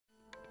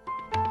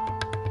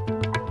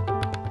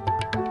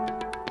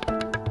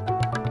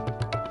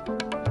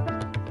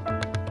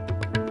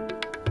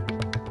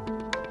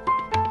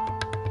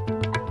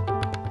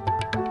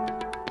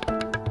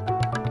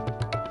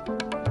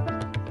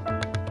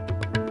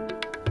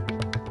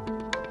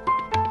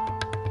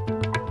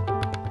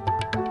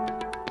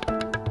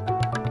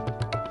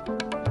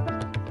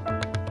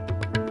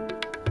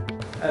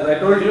I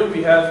told you,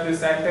 we have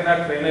this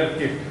antenna trainer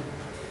kit,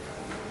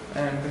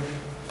 and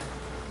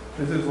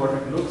this is what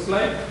it looks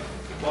like.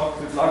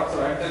 Box with lots of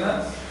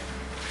antennas,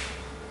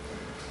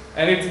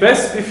 and it's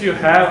best if you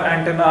have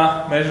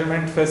antenna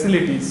measurement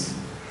facilities.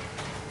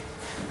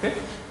 Okay,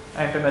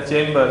 antenna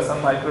chamber,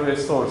 some microwave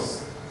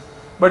source.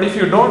 But if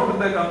you don't,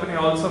 the company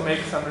also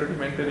makes some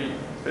rudimentary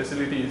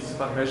facilities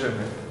for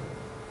measurement.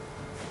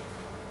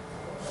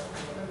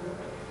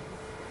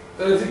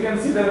 So as you can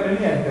see, there are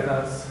many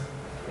antennas,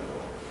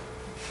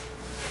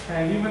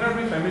 and you may not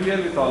be familiar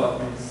with all of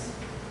these.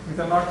 These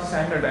are not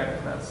standard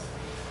antennas.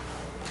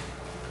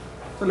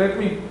 So let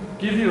me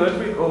give you a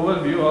quick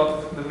overview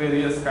of the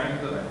various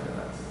kinds of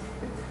antennas.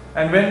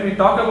 And when we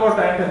talk about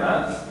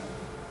antennas,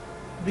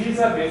 these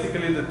are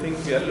basically the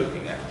things we are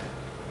looking at.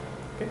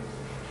 Okay?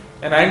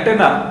 An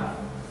antenna,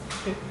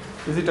 okay,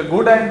 is it a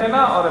good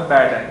antenna or a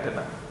bad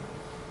antenna?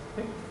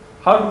 Okay?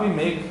 How do we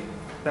make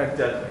that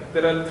judgment?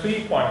 There are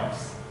 3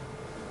 points.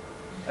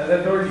 As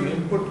I told you,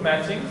 input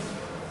matching,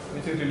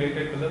 which is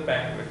related to the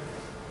bandwidth.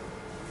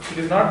 It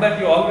is not that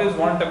you always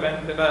want a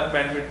antenna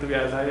bandwidth to be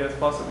as high as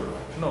possible.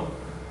 No.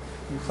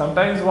 You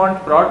sometimes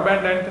want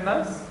broadband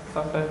antennas,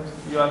 sometimes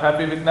you are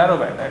happy with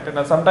narrowband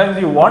antennas, sometimes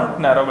you want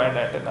narrowband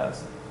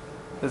antennas.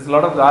 There's a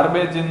lot of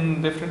garbage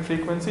in different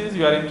frequencies,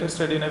 you are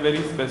interested in a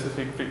very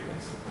specific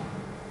frequency.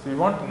 So you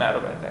want a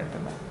narrowband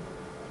antenna.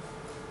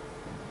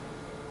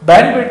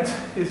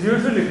 Bandwidth is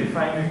usually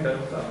defined in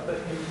terms of the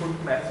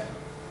input matching.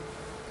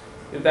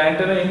 If the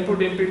antenna input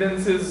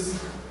impedance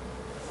is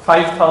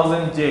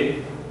 5000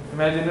 J,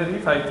 imaginary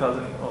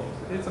 5000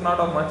 ohms, it's not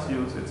of much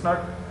use. It's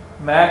not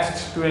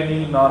matched to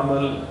any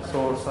normal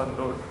source or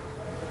load.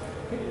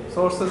 Okay.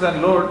 Sources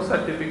and loads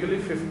are typically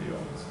 50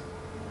 ohms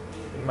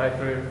in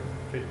microwave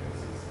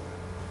frequencies.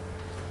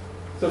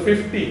 So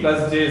 50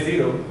 plus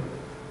J0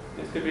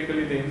 is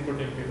typically the input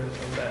impedance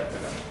from the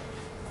antenna.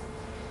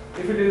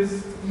 If it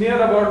is near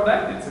about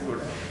that, it's a good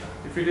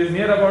antenna. If it is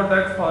near about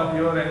that for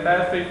your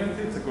entire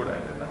frequency, it's a good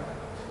antenna.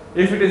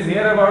 If it is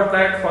near about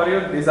that for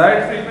your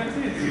desired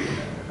frequency, it's a good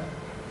antenna.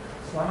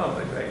 It's one of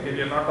the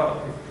criteria, not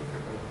all.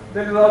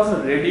 There is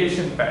also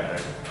radiation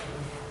pattern.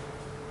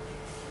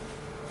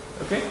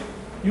 Okay?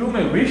 You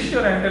may wish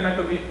your antenna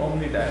to be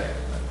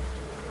omnidirectional.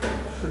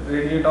 It should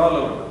radiate all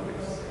over the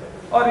place.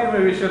 Or you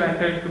may wish your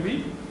antenna to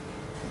be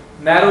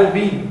narrow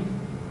beam.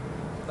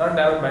 Not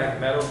narrow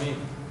band, narrow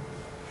beam.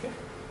 Okay?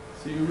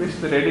 So you wish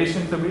the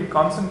radiation to be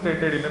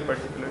concentrated in a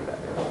particular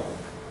direction.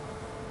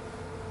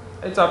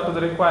 It's up to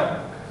the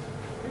requirement.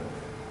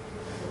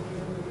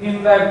 Okay?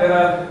 In that there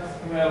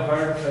are, you may have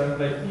heard terms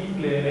like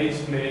E-plane,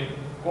 H-plane,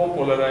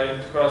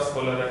 co-polarized,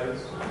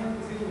 cross-polarized.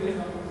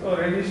 So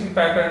radiation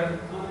pattern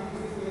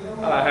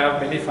have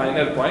many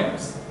finer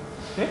points.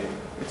 Okay?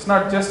 It's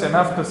not just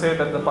enough to say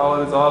that the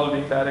power is all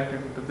being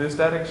directed into this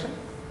direction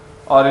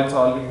or it's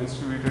all being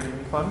distributed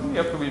uniformly.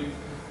 You have to be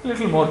a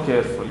little more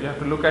careful. You have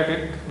to look at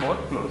it more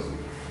closely.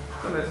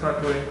 So let's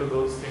not go into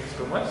those things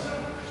too much.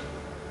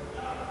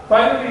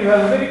 Finally, you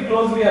have a very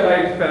closely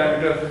allied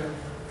parameter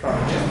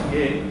from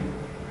gain.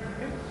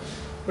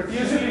 But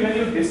usually when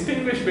you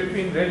distinguish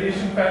between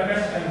radiation pattern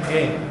and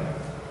gain,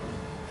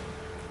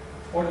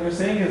 what you're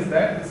saying is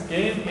that this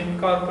gain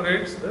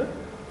incorporates the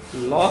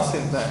loss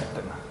in the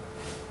antenna.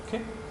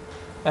 Okay?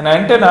 An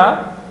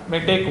antenna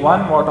may take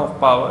 1 watt of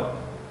power,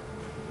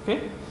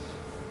 okay,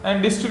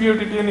 and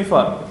distribute it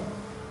uniformly.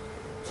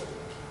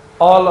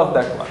 All of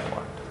that 1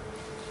 watt.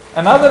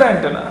 Another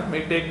antenna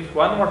may take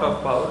 1 watt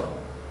of power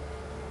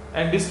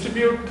and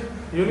distribute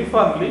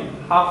uniformly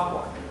half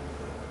watt.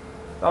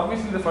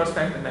 Obviously, the first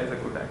antenna is a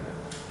good antenna.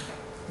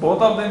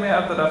 Both of them may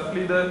have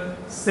roughly the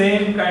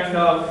same kind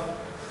of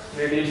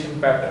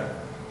radiation pattern.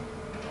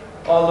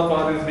 All the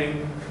power is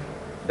being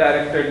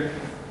directed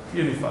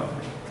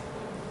uniformly,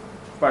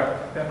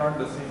 but they are not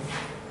the same.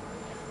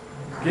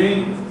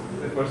 Gain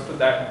refers to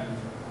that.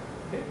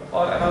 Okay?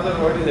 Or another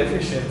word is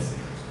efficiency.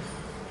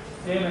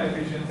 Gain and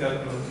efficiency are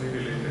closely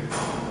related.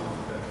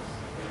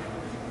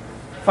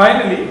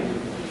 Finally,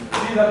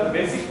 these are the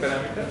basic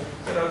parameters.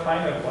 There are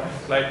finer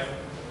points like,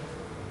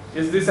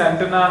 is this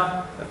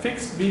antenna a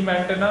fixed beam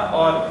antenna,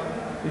 or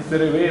is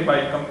there a way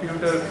by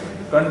computer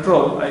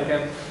control I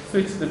can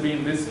switch the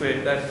beam this way,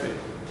 that way?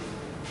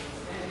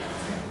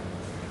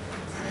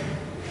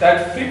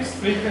 That fixed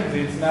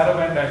frequency is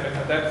narrowband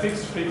antenna. That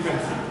fixed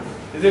frequency,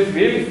 is it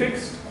really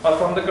fixed, or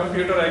from the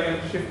computer I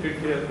can shift it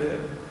here, there,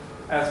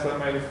 as per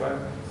my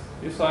requirements?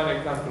 You saw an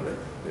example, right?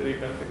 Very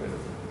configured.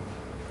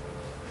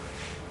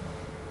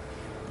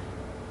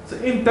 So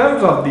in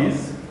terms of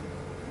these,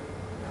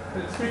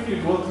 let's quickly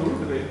go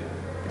through. The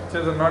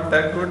pictures are not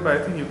that good,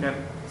 but I think you can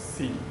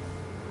see.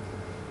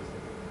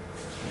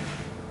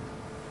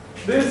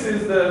 This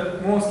is the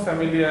most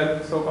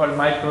familiar so-called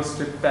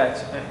microstrip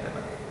patch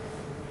antenna.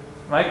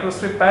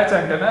 Microstrip patch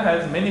antenna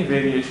has many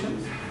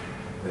variations.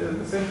 This is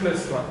the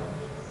simplest one,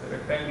 the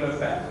rectangular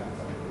patch.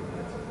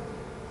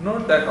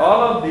 Note that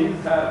all of these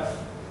have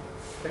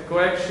a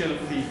coaxial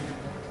feed.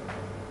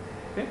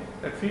 Okay?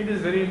 That feed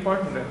is very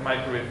important at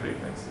microwave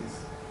frequencies.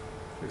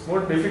 It's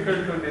more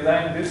difficult to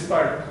design this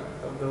part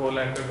of the whole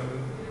antenna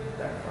than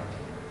that part.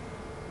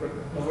 but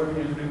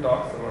nobody usually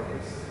talks about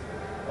this.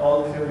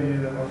 All theory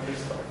is about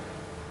this topic.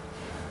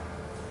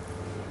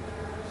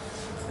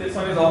 This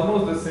one is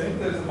almost the same.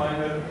 There is a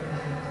minor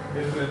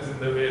difference in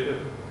the way the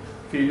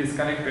field is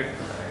connected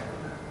to the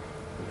antenna.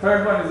 The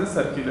third one is a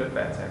circular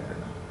patch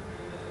antenna.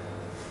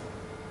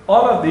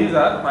 All of these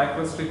are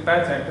microstrip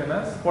patch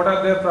antennas. What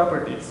are their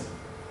properties?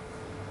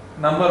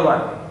 Number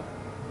one,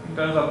 in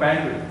terms of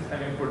bandwidth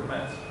and input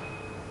match.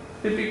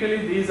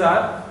 Typically, these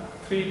are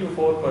 3 to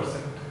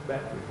 4%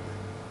 bandwidth.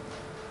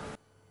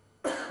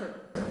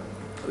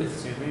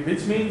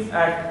 Which means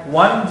at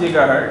 1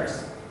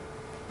 gigahertz,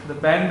 the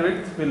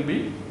bandwidth will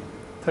be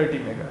 30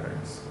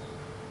 megahertz.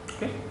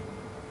 Okay?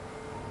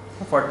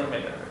 40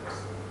 megahertz.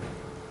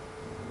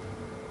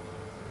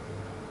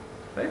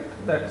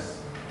 Right?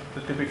 That's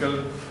the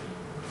typical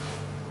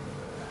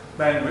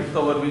bandwidth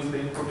over which the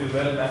input is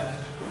well matched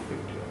to 50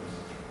 ohms.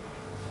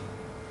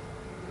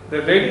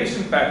 The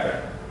radiation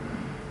pattern,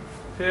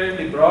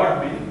 fairly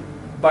broad beam,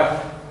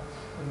 but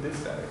in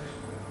this direction.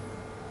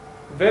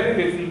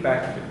 Very little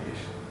back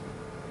radiation.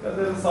 Because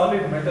there is a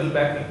solid metal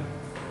backing.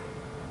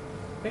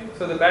 Okay?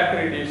 So the back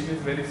radiation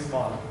is very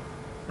small.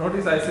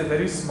 Notice I say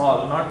very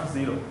small, not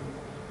zero.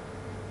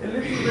 A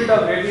little bit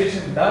of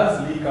radiation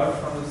does leak out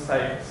from the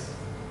sides.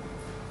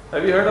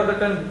 Have you heard of the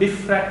term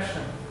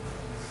diffraction?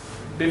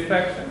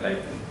 Diffraction, like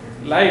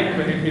light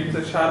when it hits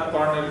a sharp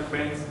corner, it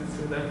bends this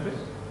way, that way.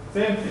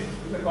 Same thing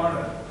in the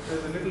corner.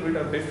 There's a little bit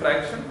of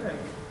diffraction and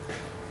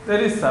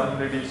there is some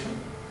radiation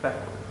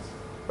backwards,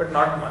 but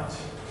not much.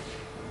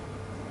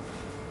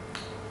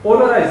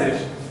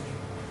 Polarization,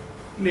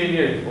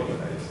 linearly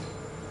polarized.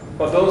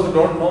 For those who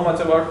don't know much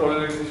about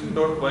polarization,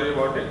 don't worry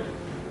about it. It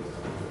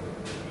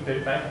will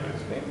take time to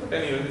explain, but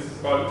anyway, this is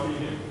called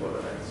linearly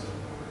polarized.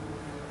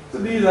 So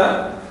these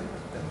are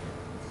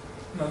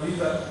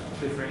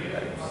different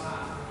types.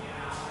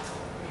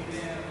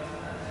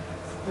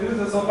 There is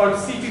a so-called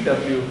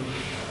CPW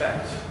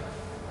patch.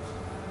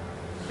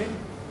 Okay?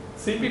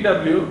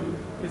 CPW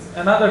is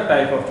another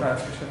type of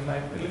transmission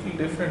line, a little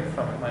different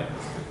from a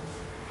microstrip.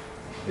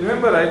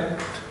 Remember,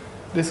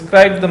 I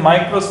described the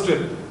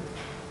microstrip.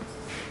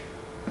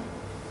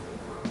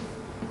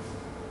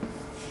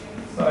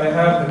 So I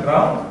have the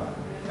ground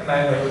and I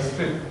have a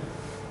strip.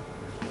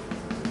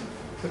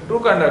 So two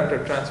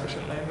conductor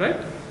transmission line,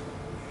 right?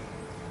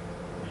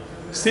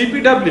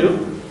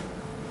 CPW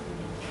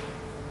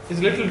is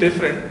a little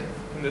different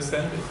in this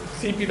sense.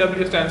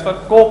 CPW stands for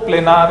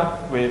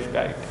coplanar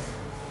waveguide.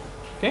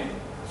 Okay?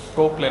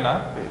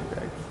 Coplanar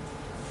waveguide.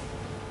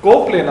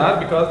 Coplanar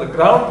because the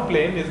ground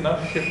plane is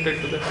now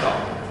shifted to the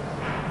top.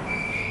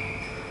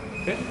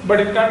 Okay? But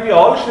it can't be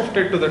all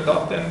shifted to the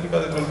top then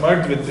because it will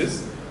merge with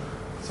this.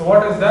 So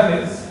what is done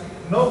is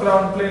no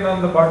ground plane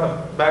on the bottom,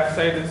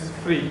 backside is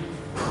free,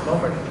 no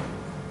metal.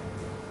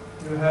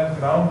 You have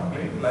ground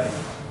plane like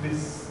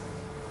this.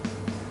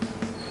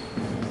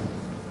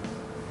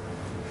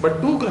 But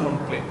two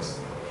ground planes.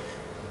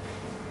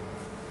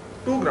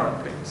 Two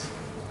ground planes.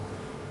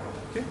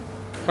 Okay?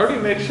 How do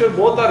you make sure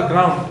both are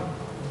ground?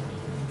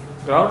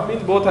 Ground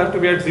means both have to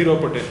be at zero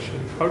potential.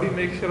 How do you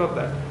make sure of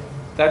that?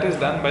 That is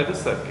done by the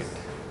circuit.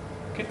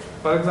 Okay?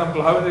 For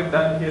example, how is it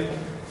done here?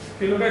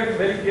 If you look at it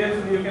very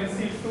carefully, you can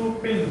see two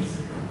pins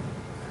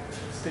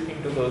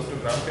sticking to those two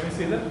ground. Can you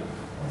see that?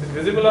 Is it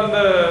visible on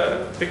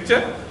the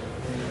picture?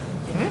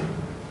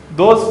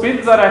 Those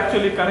pins are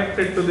actually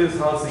connected to this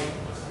housing.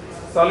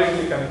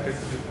 Solidly connected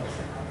to this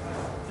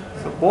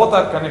housing. So both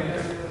are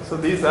connected. So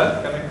these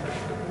are connected.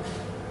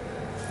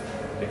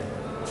 Okay.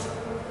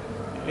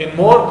 In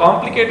more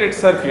complicated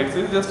circuits,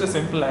 this is just a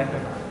simple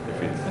antenna.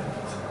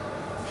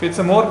 If it's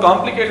a more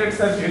complicated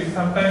circuit,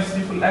 sometimes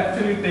people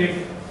actually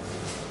take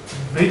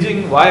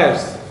bridging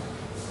wires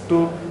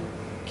to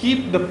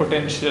keep the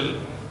potential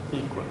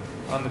equal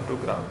on the two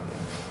ground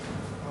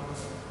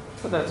planes.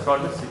 So that's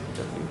called a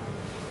CPW.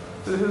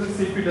 So this is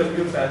a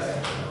CPW patch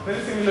antenna.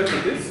 Very similar to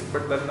this,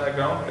 but then the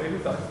ground plane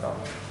is on top.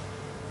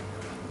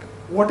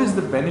 What is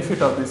the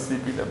benefit of this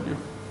CPW?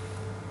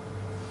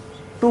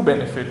 Two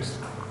benefits.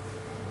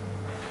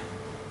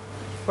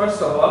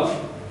 First of all,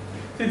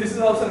 see this is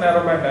also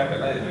narrowband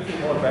antenna, a little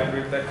more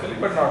bandwidth actually,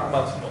 but not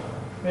much more.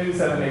 Maybe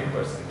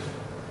 7-8%.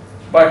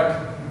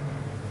 But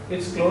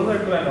it's closer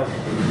to an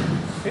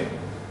output. Okay?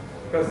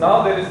 Because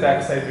now there is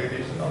backside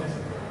radiation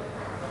also.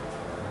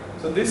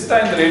 So this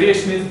time the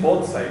radiation is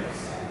both sides.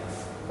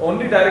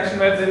 Only direction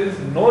where there is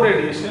no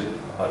radiation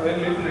or very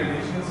little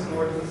radiation is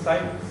towards the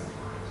sides.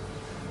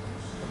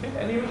 Okay?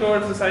 And even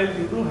towards the sides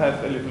you do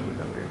have a little bit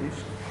of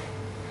radiation.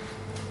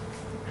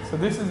 So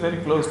this is very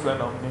close to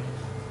an omni.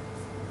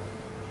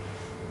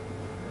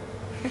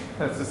 Okay?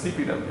 That's the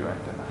CPW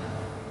antenna.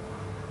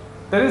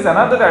 There is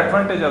another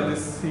advantage of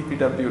this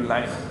CPW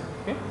line.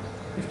 Okay?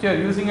 If you are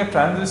using a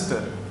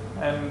transistor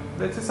and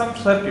let's say some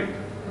circuit,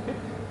 okay,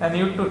 and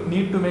you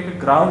need to make a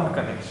ground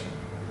connection.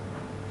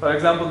 For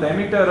example, the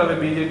emitter of a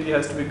BJT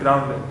has to be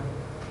grounded.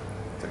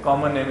 It's a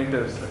common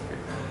emitter circuit.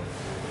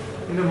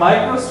 In a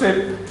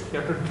microstrip, you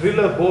have to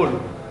drill a hole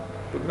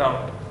to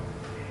ground.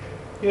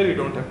 Here you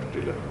don't have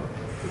to drill a hole.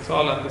 It's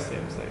all on the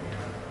same side.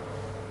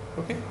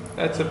 Okay,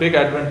 that's a big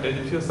advantage.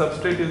 If your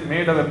substrate is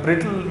made of a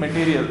brittle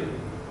material,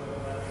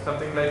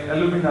 something like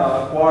alumina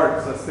or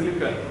quartz or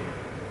silicon,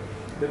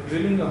 the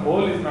drilling a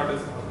hole is not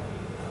as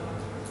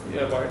you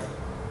avoid.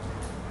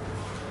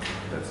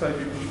 That's why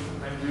people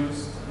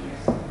use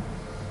these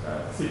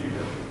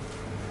CPW.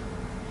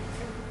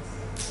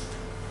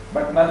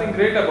 But nothing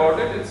great about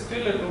it. It's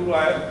still a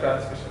 2-wire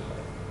transmission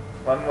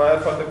line. One wire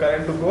for the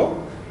current to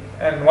go,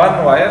 and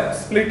one wire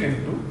split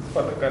into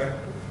for the current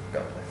to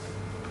come.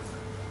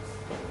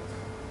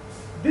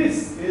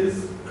 This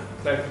is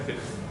slightly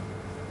different.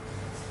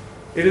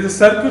 It is a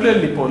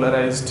circularly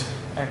polarized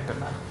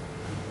antenna.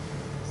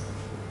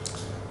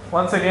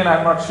 Once again, I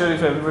am not sure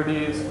if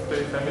everybody is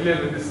very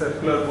familiar with this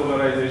circular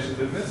polarization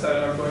business. I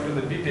will not go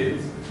into the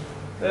details.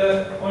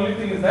 The only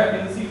thing is that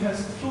you'll see it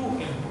has 2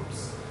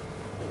 inputs.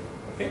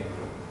 Okay,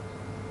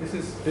 this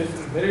is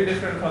different, very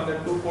different from the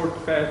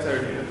 2-port patch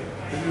earlier.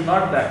 This is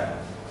not that.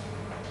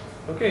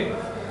 Okay,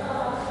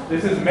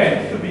 this is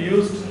meant to be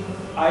used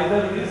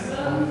either this.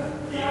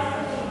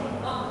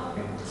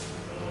 Okay.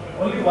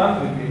 Only one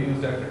will be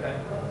used at a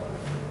time.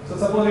 So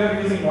suppose you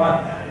are using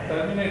one,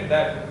 terminate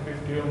that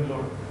 50 ohm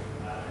load,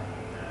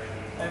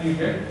 and you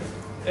get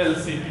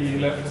LCP,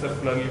 left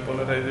circularly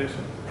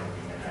polarization.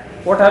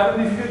 What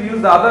happens if you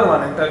use the other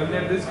one and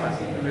terminate this one?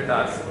 You get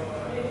RC.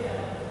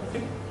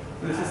 Okay.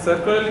 This is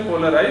circularly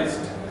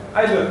polarized,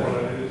 either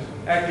polarization.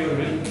 At your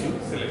will, you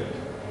select.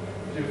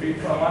 If you feed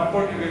from one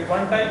port, you get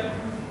one type.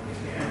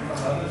 From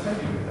the other side,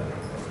 you get other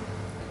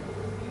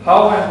side.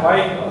 How and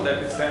why? That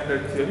is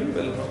standard theory.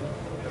 Well known.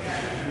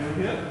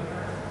 Here.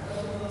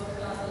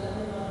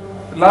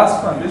 The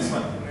last one, this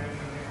one,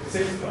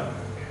 6th one.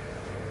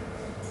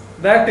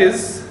 That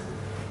is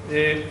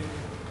a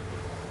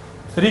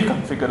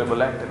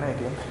reconfigurable antenna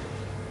again.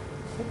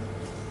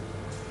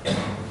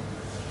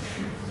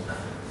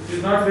 It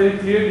is not very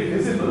clearly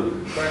visible,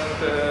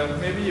 but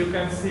maybe you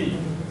can see.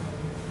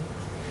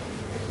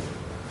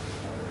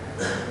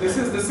 This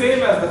is the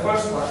same as the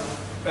first one,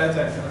 patch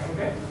antenna,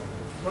 okay?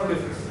 No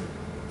difference.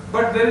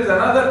 But there is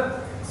another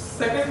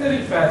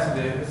secondary patch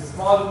there, a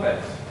small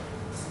patch.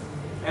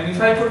 And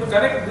if I could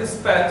connect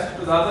this patch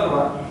to the other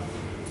one,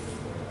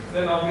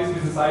 then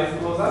obviously the size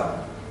goes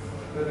up,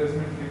 the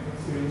resonant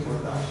frequency will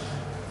go down.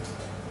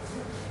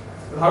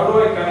 But how do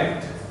I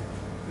connect?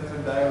 There's a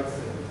diode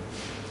there.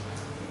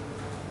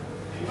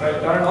 If I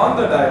turn on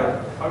the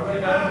diode, how do I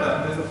turn it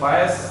on? There's a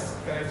bias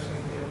connection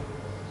here.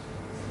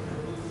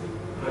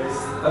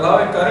 Allow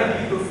a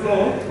current to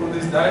flow through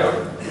this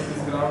diode to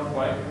this ground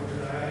point.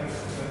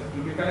 It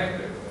will be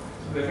connected.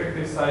 So the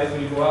effective size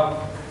will go up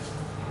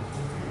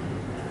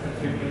and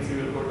frequency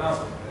will go down.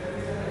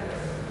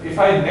 If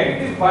I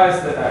negative bias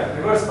the diode,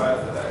 reverse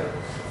bias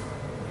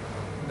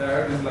the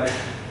diode is like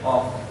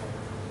off.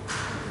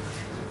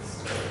 It's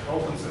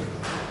open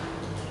circuit.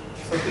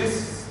 So this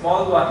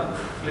small one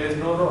plays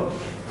no role.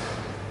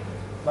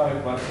 Now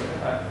it works with the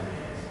time.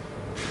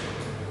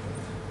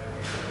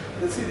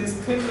 You see these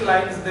thin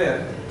lines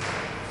there,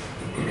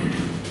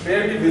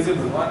 barely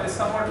visible. One is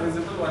somewhat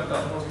visible, one is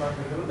almost not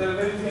visible. They are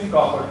very thin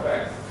copper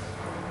tracks,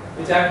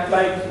 which act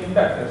like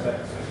inductors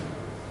actually.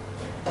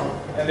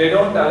 And they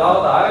don't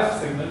allow the RF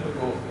signal to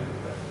go into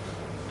them.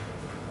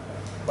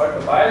 But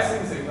the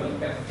biasing signal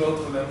can flow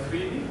through them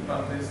freely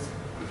from this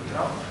to the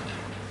ground.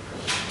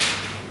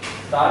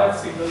 The RF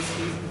signal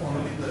sees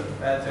only the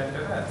patch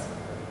antennas.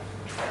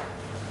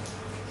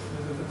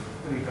 This is a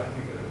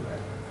reconfigurable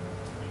antenna.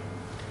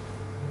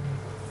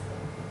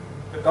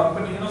 The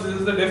company, this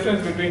is the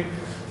difference between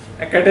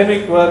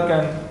academic work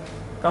and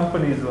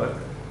company's work.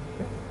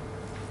 Okay?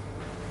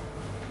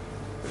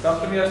 The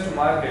company has to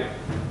market.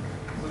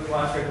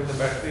 Market with the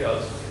battery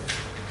also,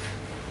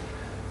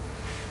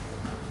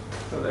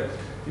 so that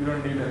you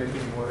don't need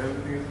anything more,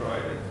 everything is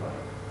provided for.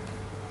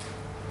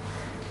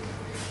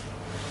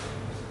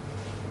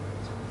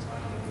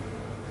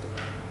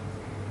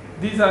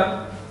 These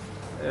are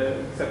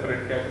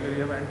separate category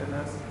of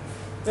antennas.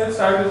 Let's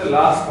start with the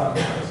last one.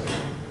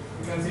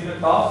 You can see the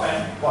top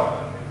and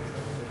bottom.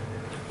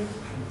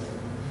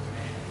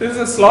 This is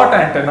a slot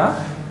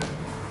antenna,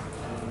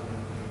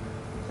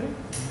 okay?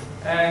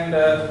 And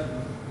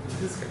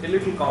this is a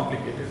little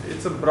complicated.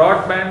 It's a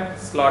broadband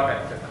slot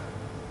antenna.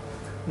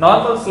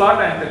 Normal slot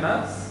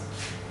antennas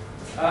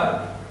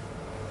are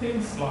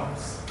thin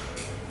slots.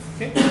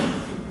 Okay?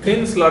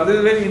 Thin slot. This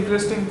is a very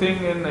interesting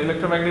thing in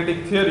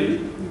electromagnetic theory.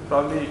 You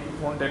probably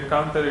won't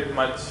encounter it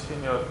much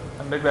in your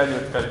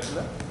undergraduate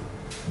curricula.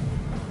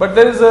 But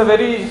there is a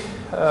very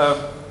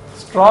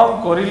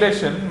strong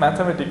correlation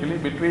mathematically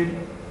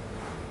between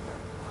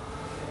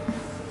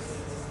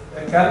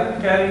a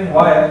current carrying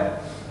wire,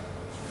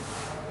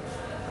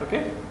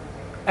 okay,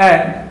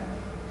 and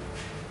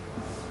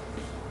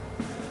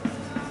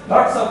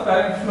lots of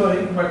current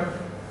flowing but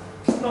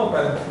no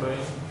current flowing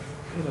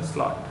in a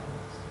slot.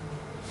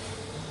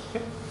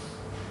 Okay.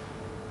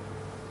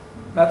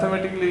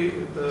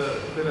 Mathematically,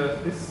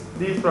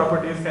 these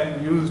properties can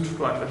be used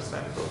to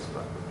understand those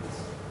properties.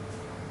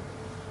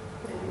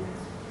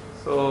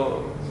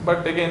 So,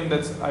 but again,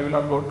 I will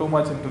not go too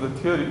much into the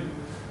theory.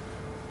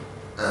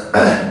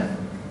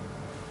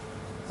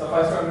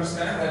 Suffice to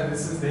understand that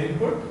this is the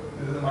input,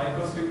 this is the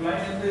microstrip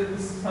line, and there is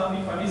this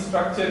funny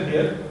structure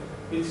here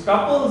which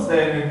couples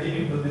the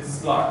energy into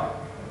this slot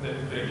and then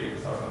it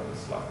radiates out of this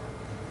slot.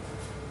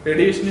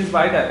 Radiation is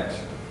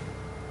bidirectional,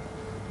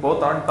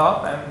 both on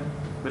top and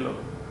below.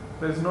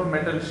 There is no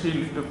metal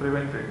shield to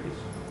prevent radiation.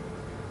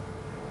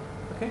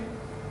 Okay?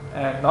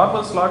 And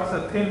normal slots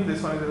are thin,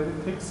 this one is a very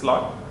thick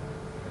slot.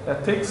 A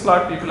thick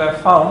slot people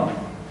have found,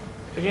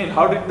 again,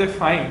 how did they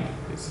find?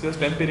 It's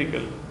just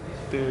empirical.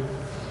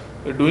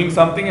 They're doing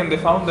something and they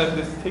found that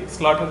this thick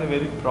slot has a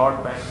very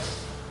broadband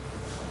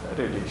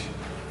radiation.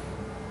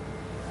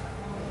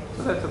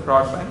 So that's a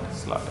broadband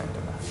slot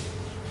antenna.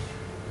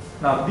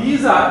 Now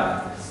these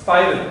are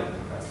spiral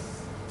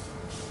antennas.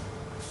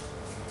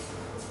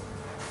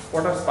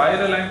 What are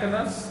spiral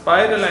antennas?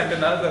 Spiral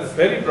antennas are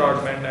very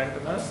broadband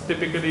antennas,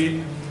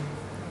 typically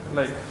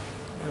like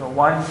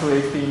 1 to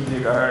 18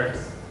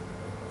 gigahertz,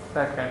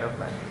 that kind of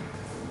bandwidth.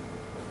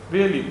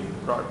 Really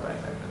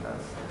broadband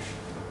antennas.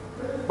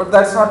 But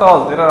that's not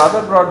all. There are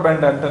other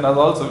broadband antennas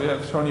also. We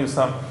have shown you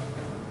some.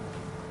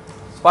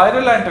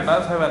 Spiral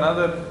antennas have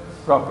another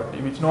property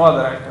which no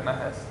other antenna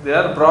has. They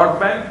are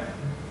broadband,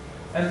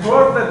 and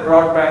throughout that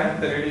broadband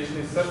the radiation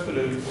is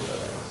circularly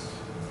polarized.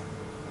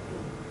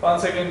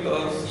 Once again,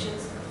 those.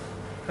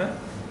 Huh?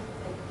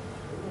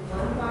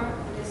 One part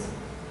is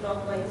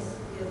clockwise,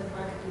 the other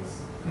part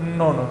is.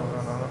 No.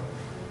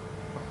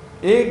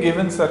 A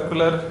given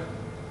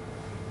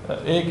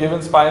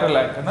spiral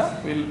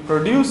antenna will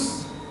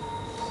produce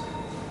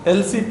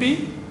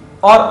LCP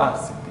or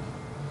RCP,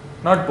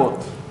 not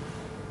both.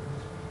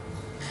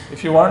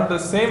 If you want the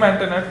same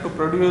antenna to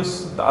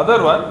produce the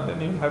other one, then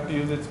you have to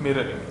use its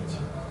mirror image.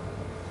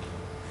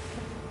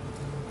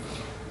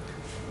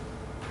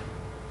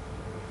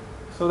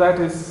 So that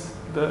is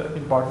the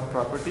important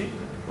property.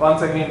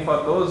 Once again, for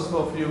those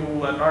of you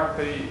who are not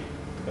very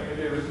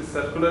familiar with the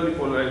circularly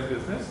polarized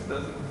business, it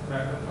doesn't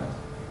matter much.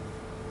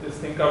 Just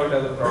think of it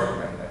as a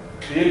broadband,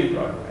 really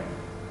broadband.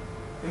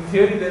 In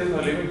theory, there is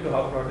no limit to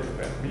how broad it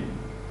can be.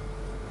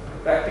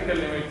 Practical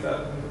limits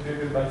are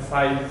limited by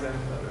size and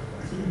other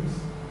constraints.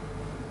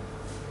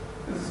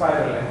 This is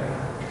spiral antenna.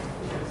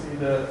 You can see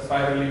the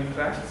spiraling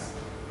tracks.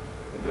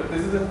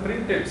 This is a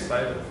printed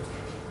spiral.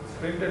 It's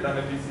printed on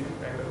a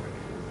PCB kind of material.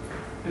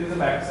 This is the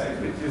back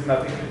side, which is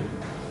nothing new.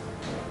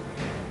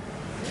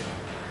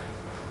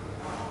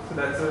 So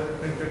that's a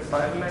printed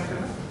spiral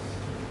antenna.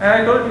 And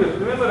I told you,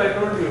 remember I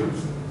told you,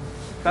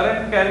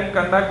 current carrying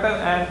conductor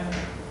and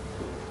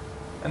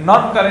a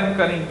non-current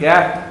carrying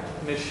gap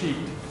in a sheet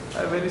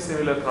have very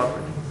similar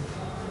properties.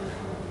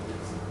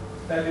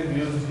 That is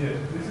used here.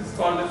 This is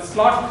called a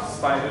slot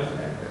spiral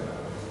antenna.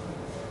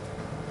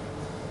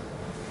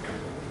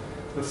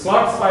 The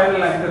slot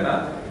spiral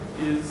antenna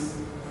is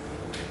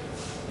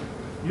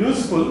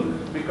useful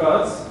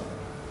because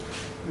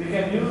we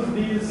can use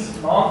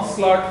these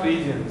non-slot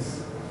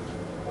regions,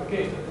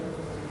 okay,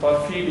 for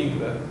feeding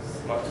the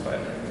slot spiral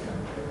antenna.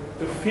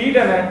 To feed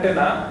an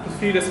antenna, to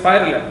feed a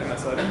spiral antenna,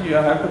 sorry, you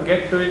have to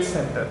get to its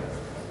center.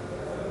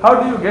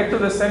 How do you get to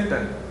the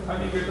center? How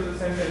do you get to the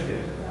center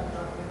here?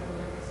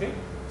 Okay.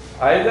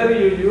 Either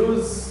you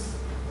use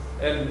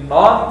a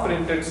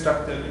non-printed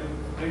structure, you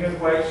bring a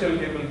coaxial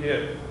cable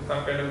here,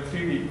 some kind of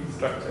 3D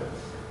structure.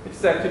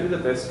 It's actually the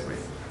best way.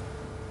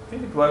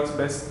 Okay. It works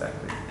best that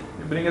way.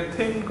 You bring a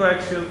thin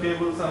coaxial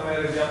cable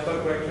somewhere, a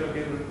jumper coaxial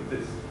cable to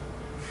this.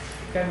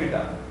 It can be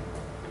done.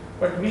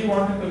 But we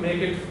wanted to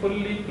make it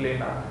fully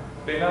planar.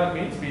 Planar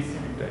means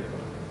PCB type of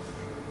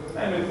thing.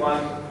 And with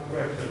one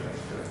coaxial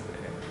connector.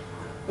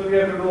 So we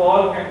have to do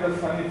all kinds of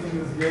funny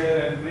things here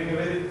and bring a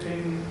very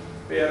thin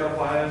pair of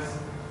wires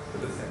to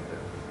the center.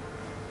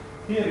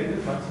 Here it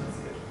is much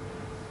easier.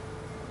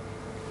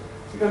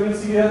 Because you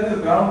see here this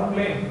ground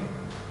plane.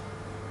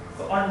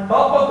 So on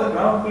top of the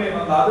ground plane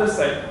on the other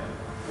side,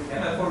 we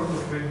can afford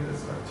to print the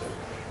structure,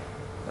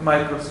 the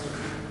microstrip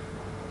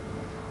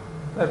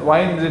that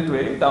winds its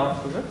way down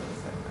to the center.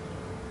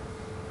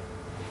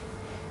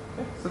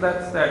 Okay. So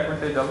that's the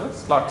advantage of a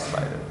slot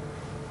spiral.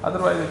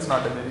 Otherwise it's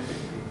not a very big deal.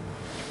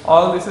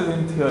 All this is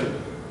in theory.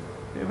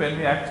 Okay. When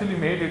we actually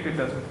made it, it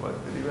doesn't work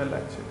very well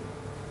actually.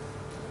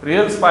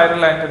 Real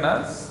spiral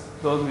antennas,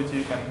 those which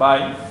you can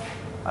buy,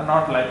 are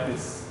not like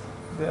this.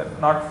 They are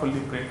not fully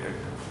printed.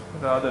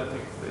 There are other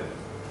things there.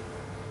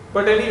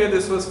 But anyway,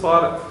 this was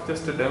for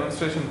just a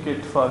demonstration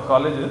kit for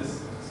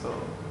colleges, so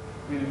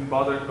we didn't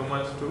bother too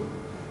much to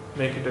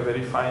make it a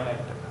very fine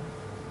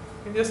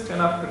antenna. Just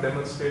enough to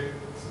demonstrate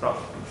its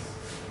properties.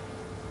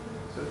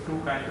 So two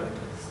kinds of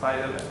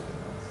spiral antennas.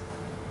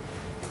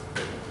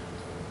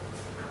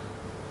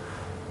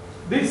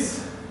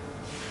 This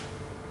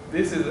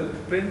is a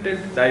printed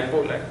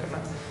dipole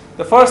antenna.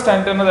 The first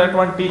antenna that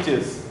one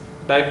teaches,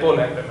 dipole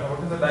antenna.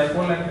 What is a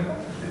dipole antenna?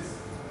 This.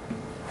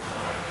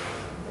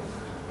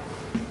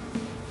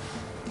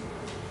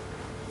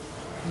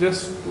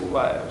 Just two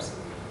wires.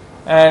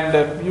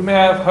 And you may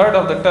have heard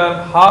of the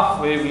term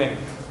half wavelength.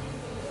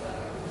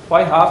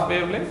 Why half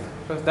wavelength?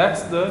 Because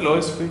that's the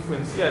lowest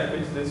frequency at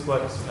which this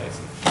works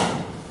nicely.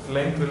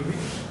 Length will be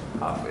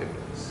half wavelength.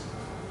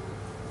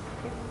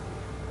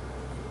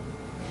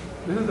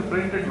 This is the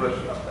printed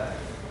version of that.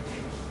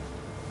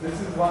 This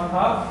is one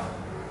half,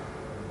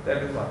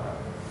 that is one half.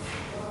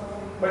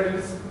 But it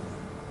is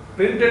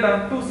printed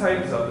on two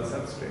sides of the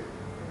substrate.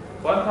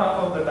 One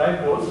half of the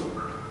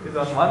dipole is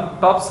on one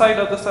top side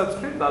of the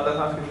substrate, the other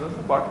half is on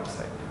the bottom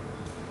side.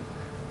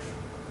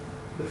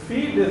 The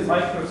field is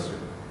microstrip.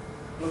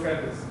 Look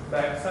at this,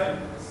 back side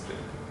strip.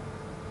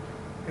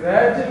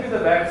 Gradually the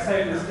back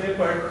side is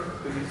tapered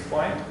to this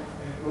point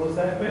and it goes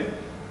that way.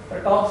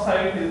 The top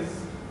side is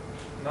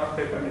not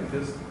tapered, it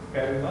just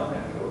carries on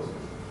and goes.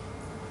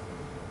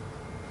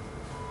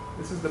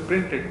 This is the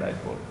printed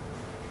dipole.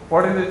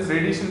 What is its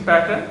radiation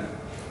pattern?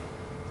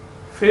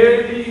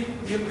 Fairly,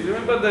 you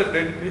remember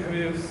have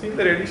you seen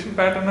the radiation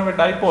pattern of a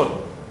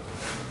dipole?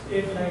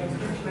 8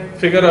 lines.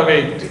 Figure of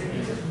 8.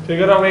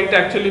 Figure of 8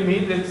 actually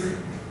means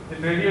it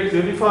radiates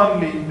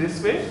uniformly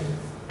this way,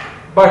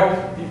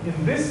 but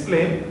in this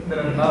plane there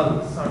are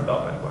nulls on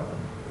top and bottom.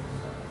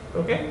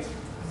 Okay?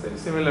 So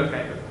similar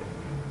kind of thing.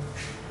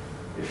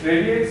 It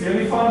radiates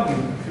uniformly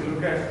if you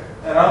look at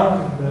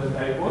around the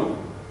dipole,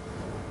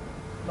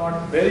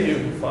 not very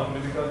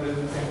uniformly because there is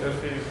this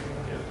interface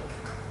here,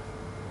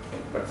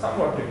 okay, but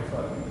somewhat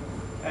uniformly.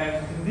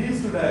 And in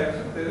these two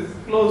directions there is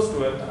close to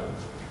a null.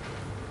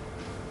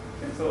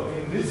 Okay, so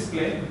in this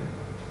plane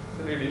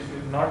the radiation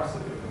is not so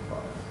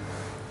uniform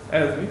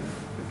as we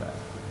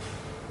designed.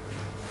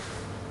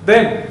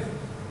 Then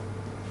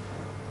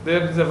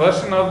there is a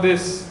version of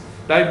this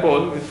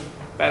dipole with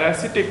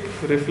parasitic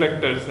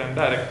reflectors and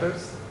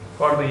directors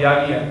called the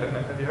Yagi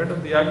antenna. Have you heard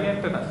of the Yagi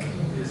antenna?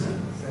 Yes, sir.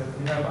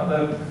 We have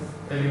other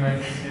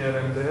elements here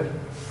and there.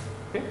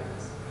 Okay,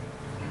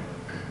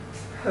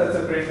 that's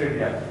a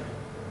printed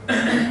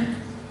Yagi.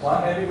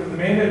 One element, the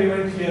main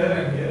element here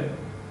and here.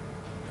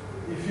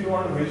 If you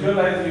want to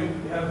visualize, you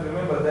have to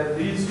remember that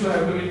these two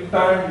have to be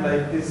turned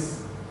like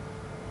this,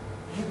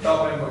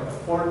 top and bottom,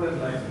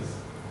 folded like this.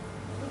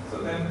 So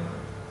then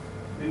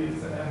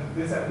these and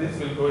this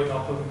will go in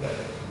opposite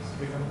directions.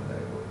 Become the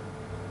dipole.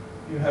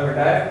 You have a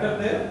director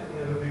there, you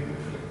have a big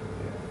reflector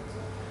there.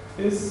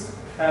 This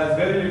has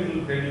very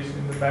little radiation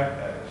in the back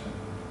direction.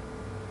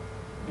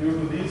 Due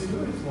to these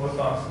two, it's more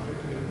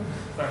concentrated in the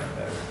front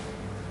direction.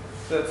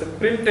 So that's a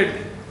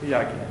printed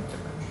Yagi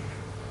antenna.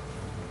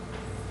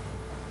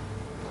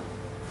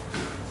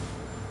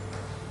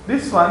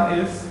 This one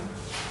is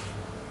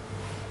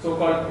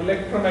so-called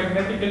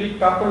electromagnetically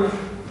coupled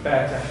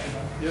patch antenna.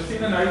 You have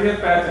seen an earlier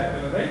patch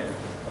antenna, right?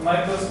 The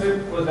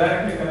microstrip was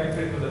directly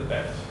connected to the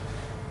patch.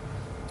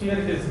 Here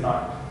it is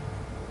not.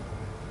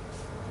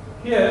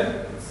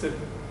 Here it's a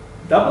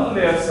double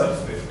layer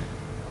substrate.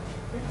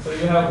 Okay? So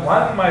you have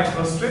one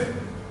microstrip,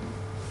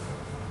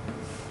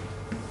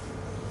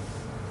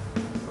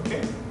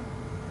 okay,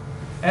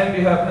 and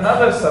you have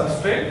another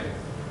substrate.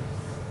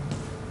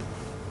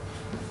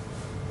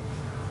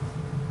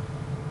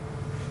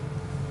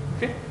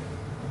 Okay.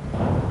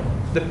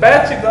 The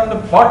patch is on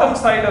the bottom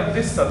side of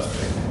this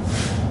substrate.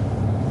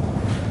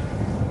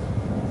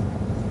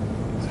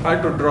 It's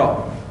hard to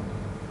draw.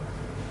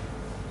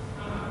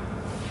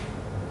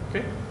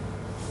 Okay.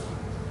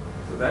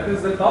 So that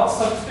is the top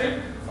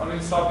substrate. On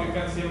its top you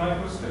can see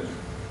microstrip.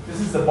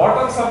 This is the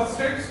bottom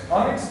substrate.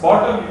 On its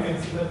bottom you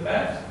can see the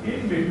patch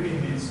in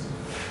between these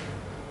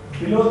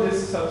two. Below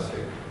this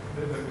substrate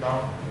there is a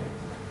ground plane.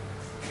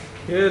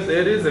 Here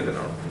there is a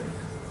ground plane.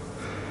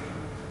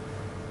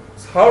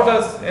 So how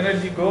does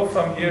energy go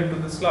from here to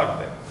the slot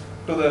then?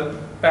 To the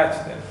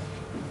patch then?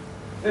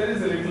 There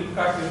is a little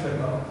cut in the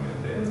ground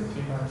plane there which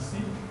you can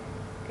see.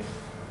 Okay.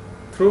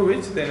 Through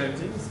which the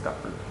energy is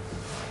coupled.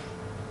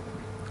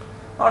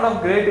 Not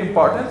of great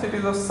importance, it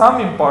is of some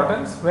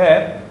importance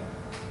where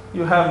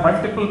you have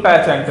multiple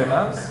patch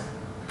antennas,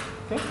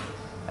 okay,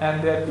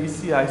 and they are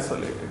DC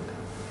isolated.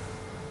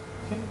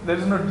 Okay. There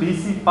is no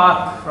DC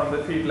path from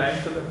the feed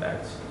line to the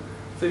patch.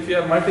 So if you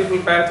have multiple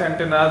patch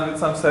antennas with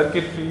some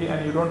circuitry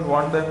and you don't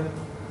want them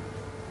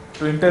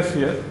to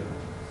interfere,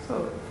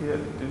 so here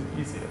it is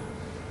easier.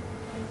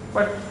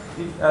 But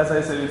as I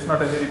said, it's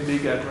not a very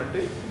big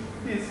advantage.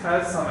 This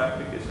has some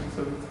application,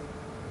 so it's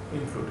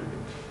included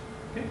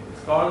it. Okay.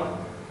 It's called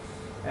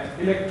an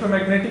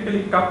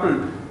electromagnetically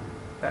coupled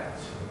patch,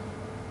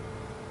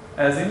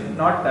 as in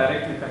not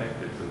directly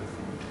connected to the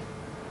field.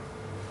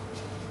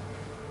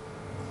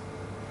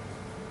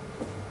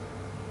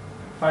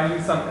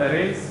 Finding some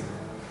arrays,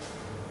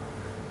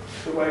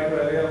 2x2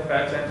 array of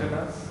patch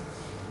antennas.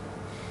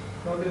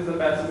 Notice the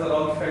patches are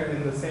all fed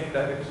in the same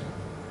direction.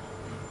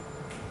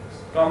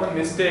 Common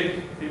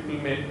mistake people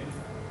make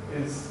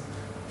is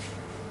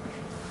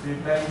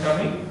feed line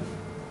coming,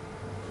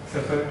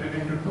 separated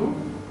into two,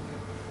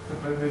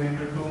 separated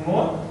into two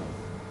more,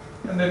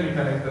 and then we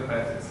connect the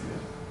patches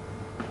here.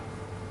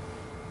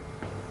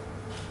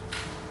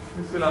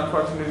 This will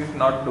unfortunately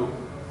not do,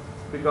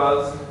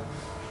 because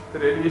the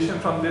radiation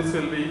from this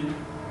will be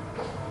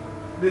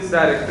this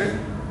directed,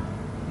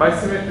 by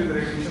symmetry the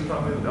radiation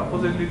from it will be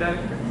oppositely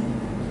directed,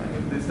 and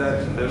in this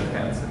direction they will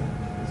cancel.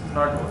 This is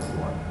not what you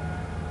want.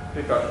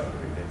 Precaution to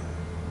be taken.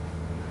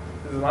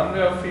 This is one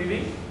way of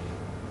feeding.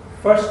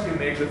 First you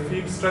make the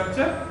feed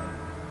structure,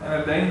 and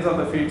at the ends of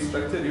the feed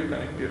structure you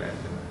connect your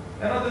antenna.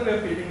 Another way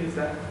of feeding is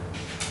that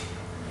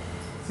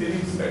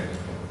series fed.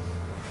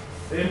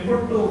 The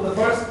input to the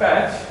first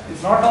patch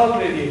is not all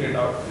radiated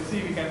out. You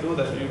see, we can do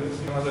that. You will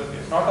see another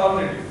case. Not all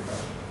radiated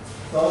out.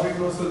 So it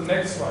goes to the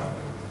next one.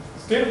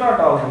 Still not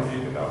all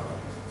radiated out.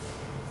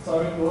 So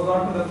it goes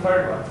on to the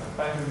third one.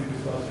 Finally, it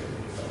is all radiated out.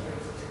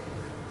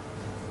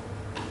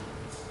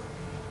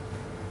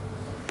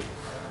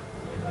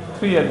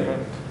 3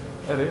 element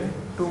array,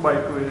 2 by 2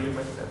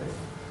 element array.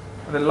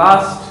 And the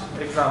last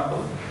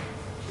example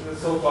is the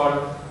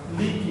so-called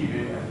leaky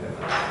wave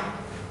antenna.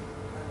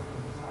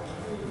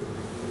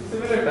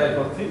 Similar type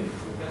of thing,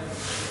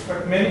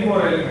 but many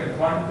more elements.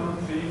 1,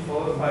 2, 3,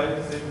 4,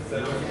 5, 6,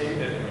 7,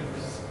 8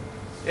 elements.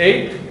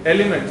 8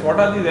 elements. What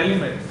are these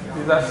elements?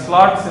 These are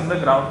slots in the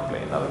ground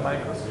plane of a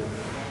microstrip.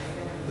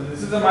 So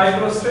this is a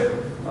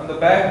microstrip. On the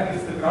back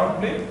is the ground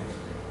plane,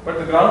 but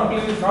the ground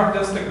plane is not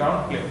just a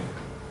ground plane.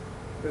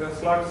 There are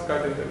slots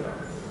cut in the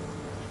ground,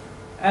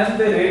 and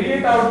they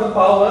radiate out the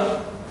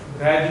power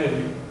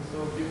gradually.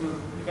 So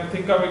you can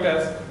think of it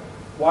as,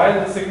 while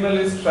the signal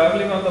is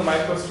traveling on the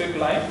microstrip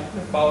line,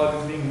 the power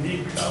is being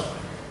leaked out.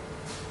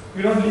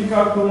 We don't leak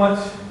out too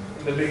much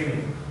in the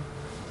beginning.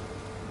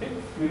 Okay?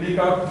 We leak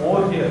out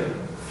more here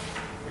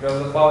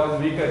because the power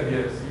is weaker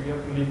here. So you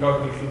have to leak out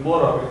a little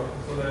more of it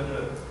so that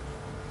the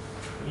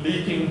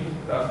leaking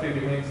roughly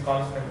remains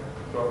constant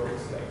throughout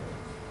its length.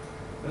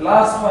 The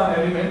last one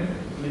element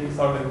leaks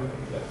out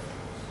everything left.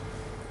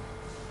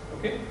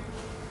 Okay?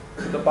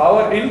 So the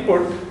power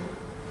input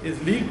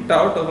is leaked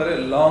out over a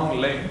long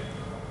length.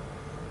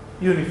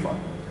 Uniform.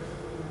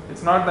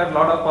 It's not that a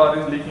lot of power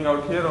is leaking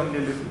out here, only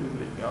a little is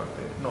leaking out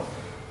there. No.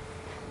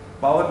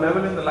 Power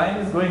level in the line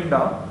is going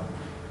down,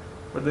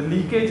 but the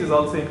leakage is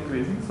also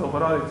increasing. So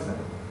overall it's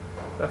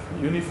a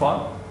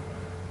uniform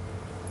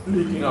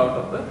leaking out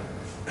of the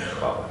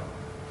power.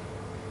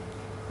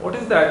 What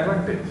is the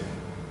advantage?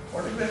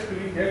 What exactly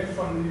we get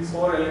from these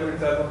 4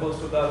 elements as opposed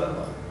to the other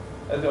one,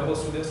 as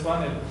opposed to just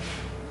one element?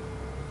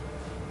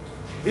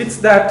 It's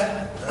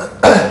that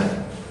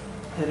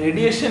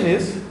radiation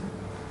is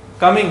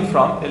coming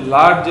from a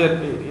larger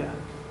area.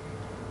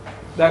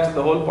 That's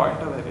the whole point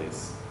of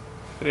arrays.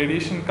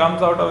 Radiation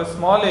comes out of a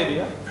small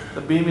area,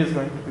 the beam is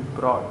going to be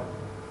broad.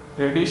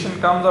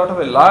 Radiation comes out of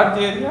a large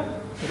area,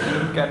 the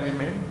beam can be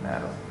made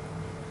narrow.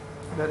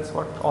 That's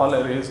what all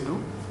arrays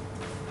do.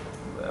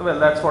 Well,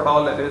 that's what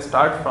all arrays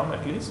start from,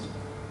 at least.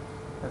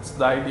 That's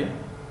the idea.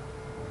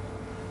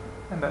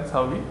 And that's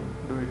how we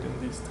do it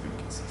in these 3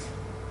 cases.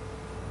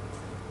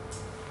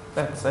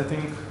 That's, I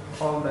think,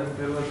 all that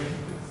there was in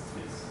this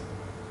case.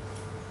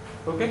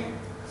 Okay,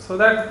 so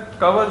that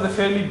covers a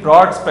fairly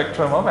broad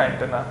spectrum of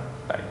antenna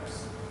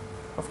types.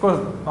 Of course,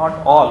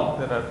 not all,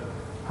 there are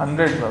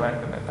hundreds of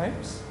antenna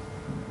types.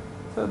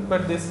 So,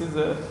 but this is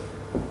a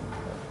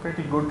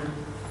pretty good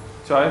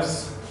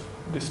choice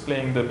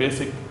displaying the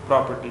basic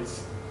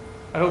properties.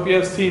 I hope you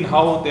have seen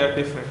how they are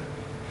different.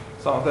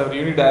 Some of them are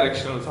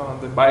unidirectional, some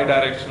of them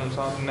bidirectional,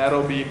 some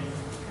narrow beam,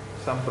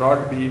 some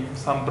broad beam,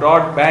 some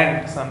broad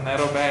band, some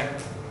narrow band.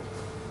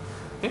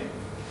 Okay?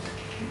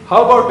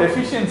 How about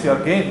efficiency or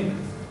gain?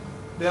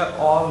 They are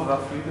all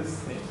roughly the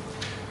same.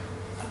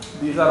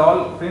 These are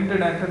all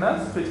printed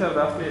antennas which have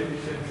roughly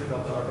efficiencies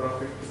of the order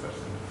of 50%.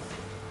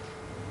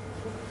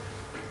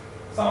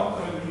 Some of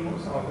them a little more,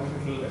 some of them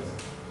a little less.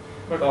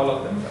 But all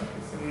of them are roughly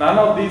the same. None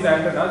of these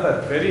antennas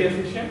are very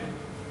efficient.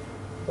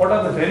 What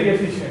are the very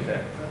efficient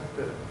antennas?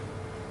 The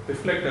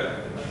reflector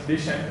antennas,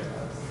 dish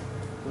antennas,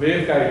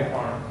 waveguide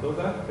horn, those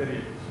are very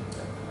efficient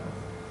antennas.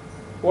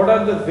 What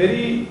are the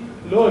very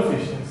low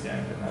efficiency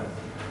antennas?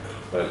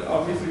 Well,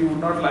 obviously you would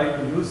not like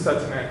to use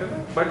such an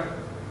antenna, but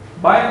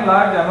by and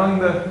large among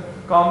the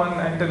common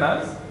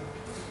antennas,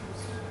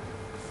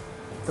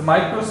 the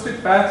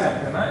microstrip patch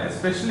antenna,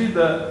 especially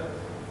the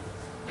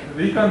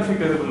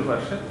reconfigurable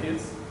version,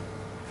 is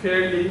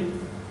fairly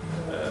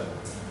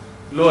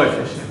low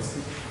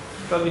efficiency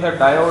because we have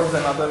diodes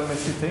and other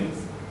messy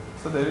things,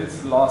 so there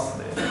is loss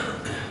there.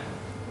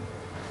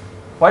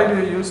 Why do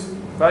you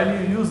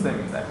use them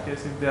in that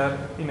case if they are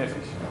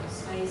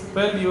inefficient?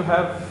 Well, you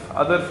have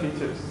other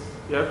features.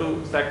 You have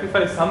to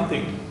sacrifice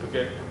something to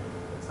get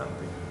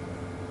something.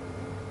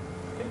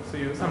 Okay,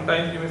 so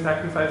sometimes you may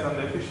sacrifice on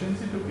the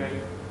efficiency to get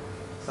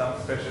some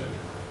special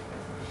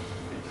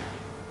feature.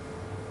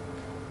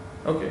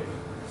 Okay,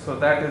 so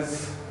that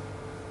is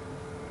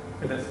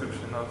a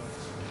description of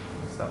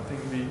something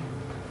we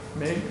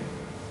made.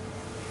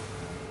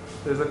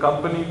 There is a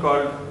company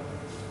called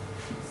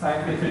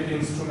Scientific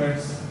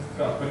Instruments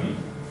Company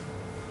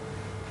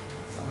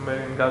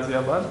somewhere in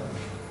Ghaziabad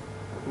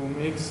who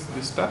makes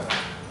this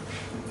stuff.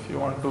 If you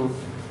want to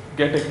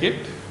get a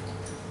kit,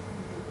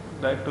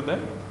 write to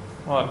them,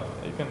 or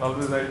you can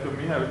always write to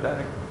me. I will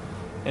direct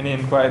any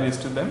inquiries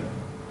to them.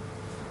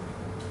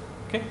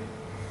 Okay,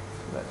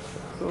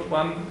 so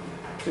one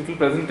little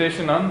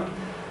presentation on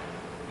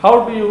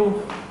how do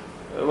you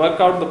work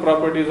out the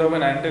properties of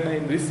an antenna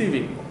in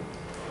receiving.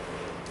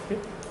 Okay.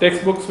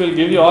 Textbooks will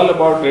give you all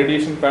about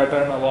radiation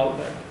pattern of all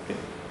that. Okay.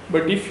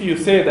 But if you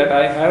say that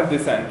I have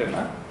this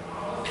antenna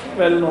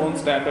well-known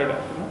standard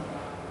antenna,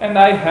 and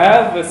I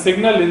have a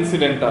signal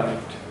incident on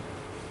it.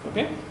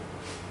 Okay,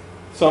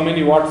 so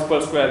many watts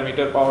per square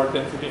meter power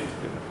density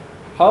incident.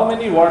 How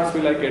many watts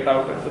will I get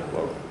out at the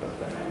output of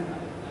that?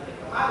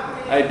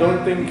 I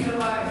don't think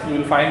you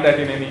will find that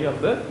in any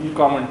of the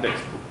common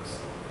textbooks.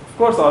 Of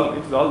course,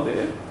 it's all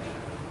there,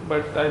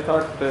 but I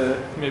thought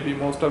maybe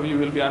most of you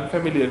will be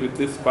unfamiliar with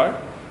this part.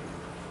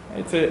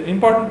 It's an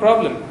important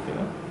problem.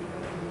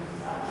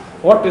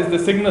 What is the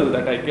signal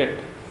that I get?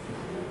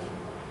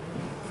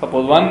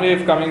 Suppose one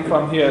wave coming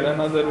from here,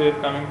 another wave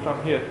coming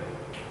from here.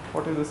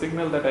 What is the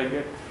signal that I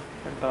get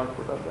at the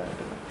output of the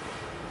antenna?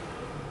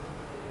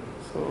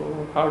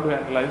 So how do I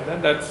analyze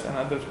that? That's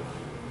another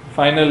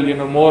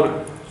final,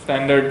 more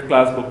standard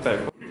class book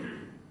type.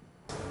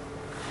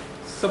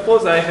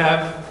 Suppose I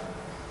have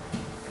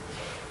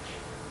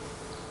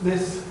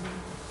this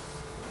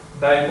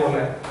dipole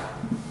antenna.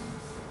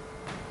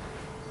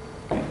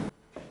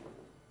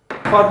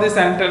 For this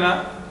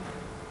antenna,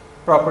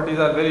 properties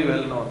are very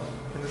well known,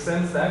 in the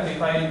sense that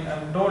if I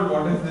am told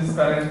what is this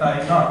current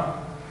I naught,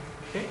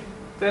 okay,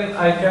 then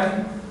I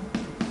can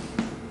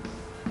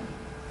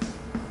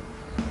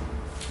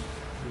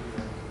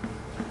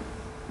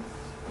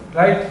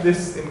write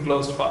this in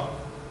closed form.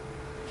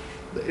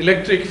 The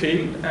electric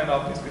field and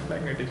obviously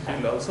magnetic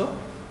field also,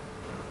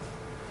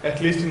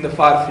 at least in the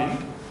far field,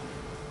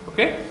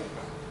 okay,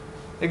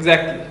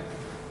 exactly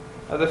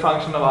as a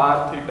function of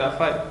r, theta,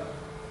 phi.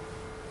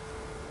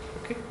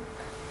 Okay,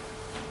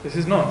 this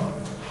is known.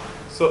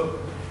 So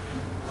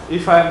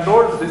if I am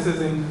told this is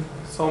in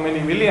so many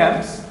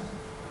milliamps,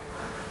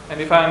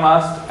 and if I am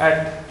asked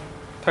at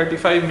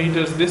 35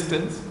 meters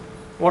distance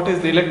what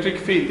is the electric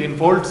field in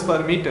volts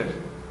per meter,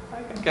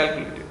 I can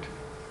calculate it,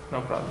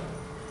 no problem.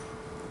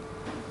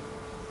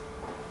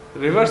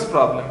 Reverse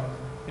problem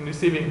in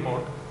receiving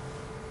mode.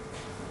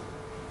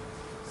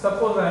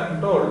 Suppose I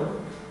am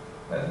told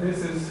that this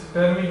is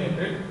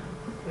terminated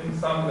in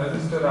some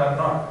resistor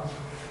R0,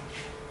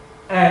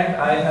 and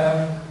I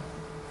have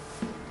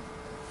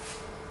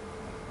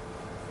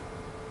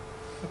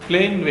a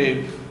plane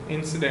wave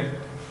incident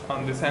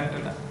on this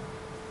antenna.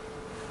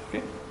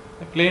 Okay,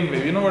 a plane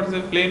wave. You know what is a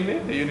plane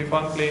wave? A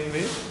uniform plane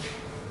wave.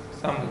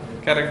 Some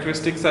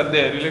characteristics are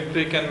there.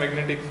 Electric and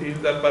magnetic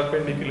fields are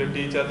perpendicular to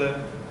each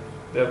other.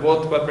 They are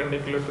both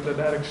perpendicular to the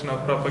direction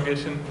of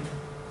propagation.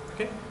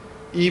 Okay,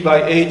 E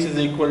by H is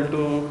equal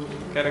to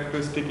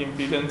characteristic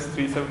impedance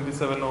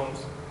 377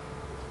 ohms.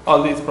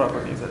 All these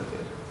properties are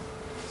there.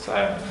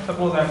 So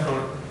suppose I am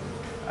told,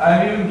 I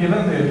am even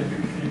given the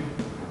electric field.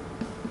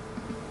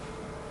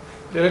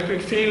 The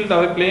electric field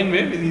of a plane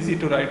wave is easy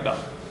to write down.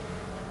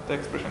 The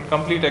expression,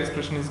 complete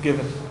expression is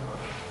given.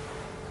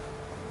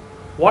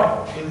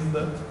 What is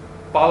the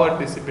power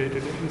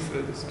dissipated in this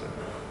resistor?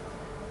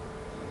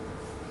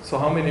 So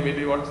how many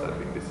milliwatts are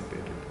being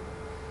dissipated?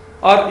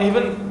 Or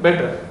even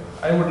better,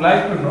 I would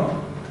like to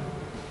know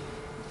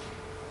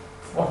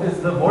what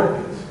is the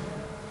voltage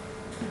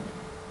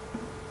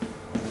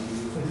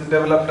which is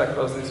developed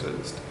across this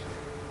resistor.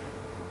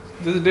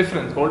 There is a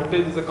difference.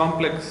 Voltage is a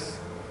complex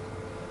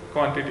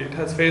quantity. It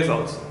has phase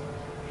also.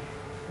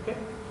 Okay,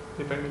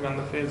 depending on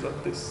the phase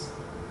of this.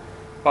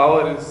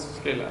 Power is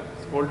scalar.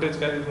 Voltage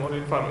carries more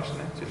information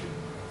actually.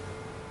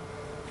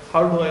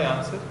 How do I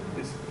answer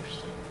this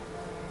question?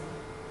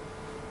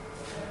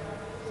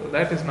 So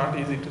that is not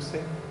easy to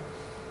say.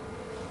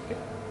 Okay.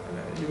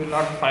 You will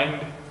not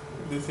find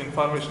this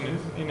information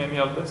in any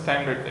of the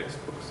standard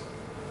textbooks.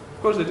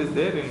 Of course, it is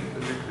there in the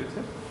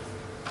literature.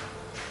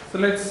 So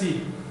let's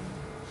see.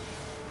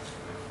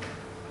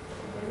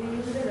 Can we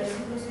use the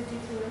reciprocity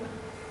theorem?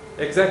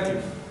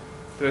 Exactly.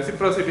 The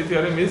reciprocity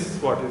theorem is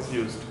what is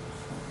used.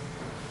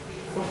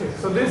 Okay,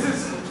 so this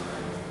is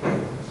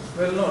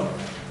well known.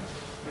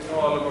 We know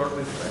all about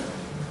this,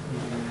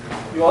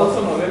 right? You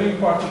also know very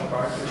important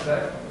part is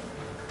that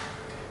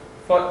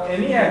for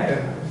any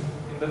antenna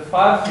in the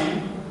far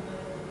field,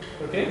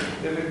 okay,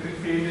 the electric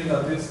field is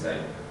of this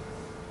type.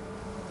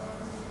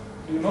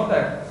 Do you know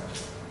that?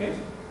 Okay,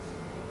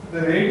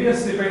 the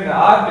radius depends,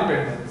 R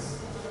dependence,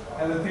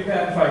 and the theta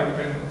and phi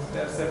dependence,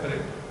 they are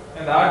separate.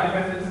 And the R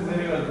dependence is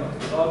very well known.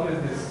 It's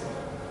always this.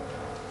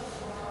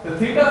 The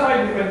theta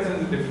phi dependence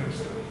is a different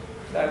story.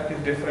 That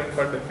is different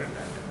for different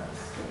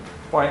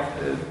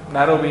antennas.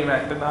 Narrow beam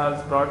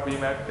antennas, broad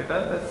beam antennas,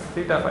 that's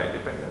theta phi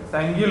dependence.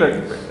 Angular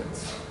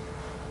dependence.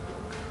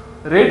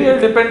 Radial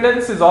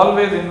dependence is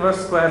always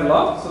inverse square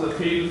law, so the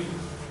field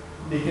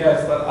decay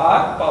as per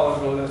R, power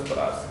goes as per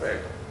R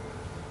squared.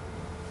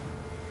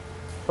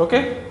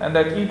 Okay, and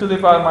that e to the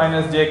power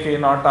minus jk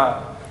not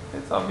R,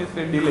 it's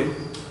obviously delay,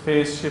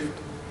 phase shift.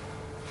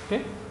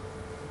 Okay.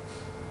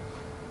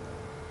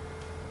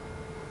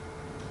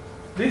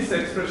 This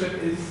expression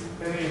is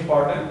very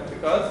important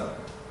because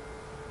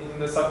in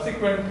the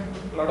subsequent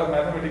lot of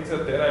mathematics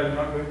are there. I will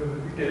not go into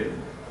the detail,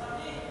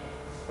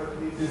 but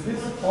it is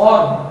this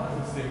form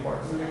is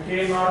important. So the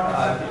k naught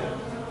r here.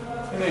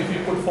 If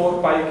you put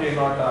 4 pi k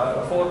naught r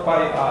or 4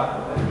 pi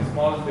r, there will be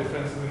small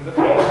differences in the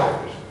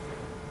expression.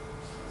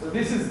 So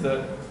this is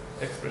the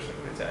expression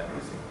which I am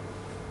using.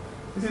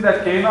 You see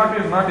that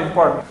K0 is not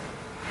important.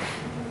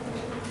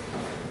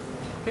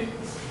 Okay.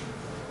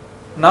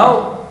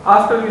 Now,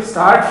 after we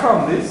start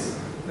from this,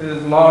 there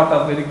is a lot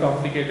of very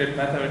complicated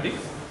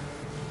mathematics.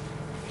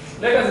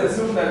 Let us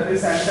assume that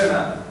this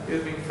antenna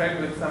is being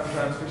fed with some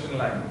transmission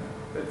line,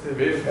 let's say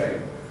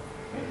waveguide.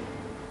 Okay.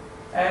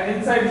 And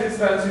inside this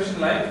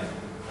transmission line,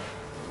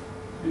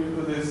 due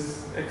to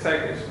this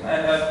excitation, I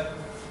have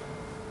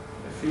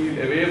a field,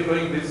 a wave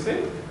going this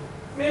way,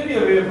 maybe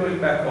a wave going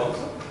back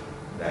also.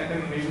 The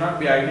antenna need not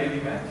be ideally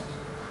matched.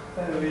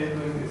 I have a wave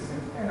going this way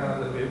and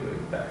another wave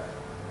going back.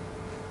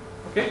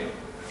 Okay?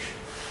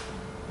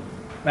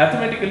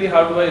 Mathematically,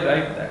 how do I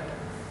write that?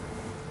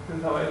 This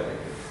is how I write it.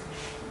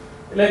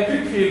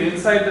 Electric field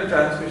inside the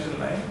transmission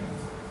line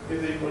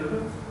is equal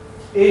to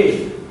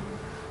A,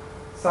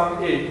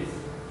 some A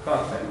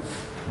constant,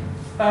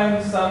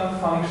 times some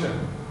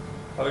function.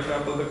 For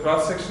example, the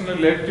cross-sectional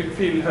electric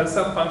field has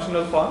some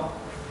functional form.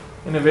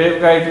 In a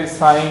waveguide, it is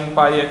sine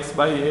pi x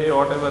by A,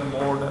 whatever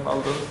mode and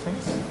all those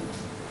things.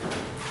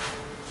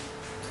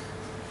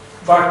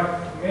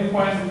 But main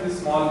point is this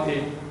small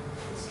a,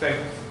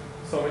 strength,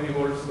 so many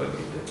volts per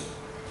meter.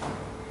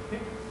 Okay.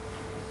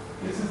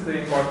 This is the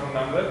important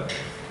number.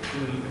 It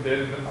will be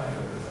there in the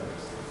final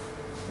results.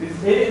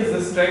 This A is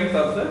the strength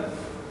of the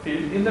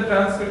field in the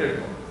transmitted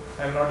mode.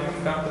 I have not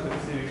even come to the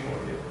receiving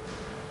mode yet.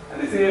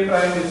 And this A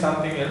prime is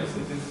something else,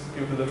 which is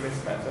due to the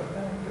mismatch of the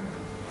antenna.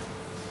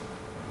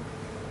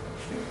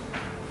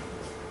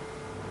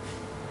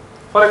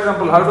 For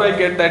example, how do I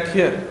get that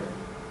here?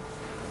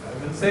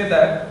 I will say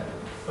that,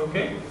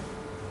 okay,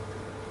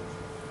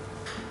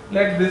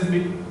 let this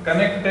be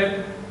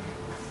connected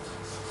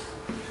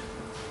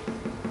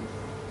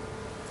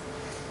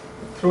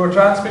through a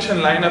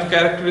transmission line of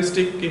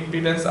characteristic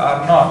impedance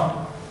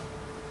R0.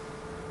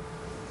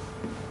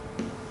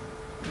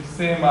 The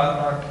same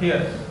R0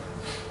 here.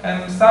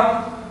 And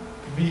some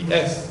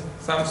Vs,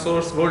 some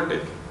source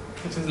voltage,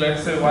 which is,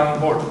 let's say, 1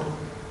 volt.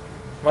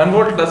 1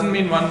 volt doesn't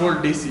mean 1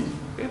 volt DC.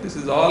 Okay? This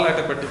is all at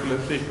a particular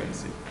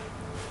frequency.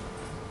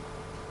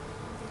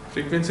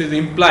 Frequency is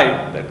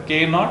implied that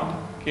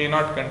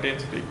K0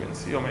 contains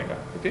frequency omega.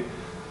 Okay?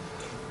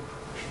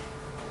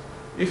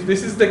 If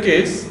this is the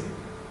case,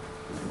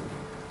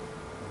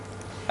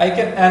 I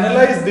can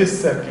analyze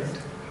this circuit.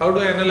 How do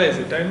I analyze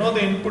it? I know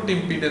the input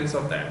impedance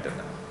of the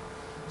antenna.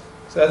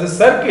 So as a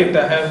circuit,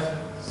 I have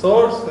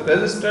source,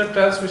 resistor,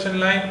 transmission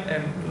line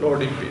and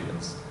load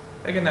impedance.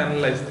 I can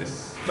analyze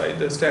this by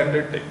the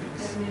standard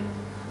techniques.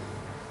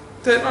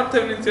 They are not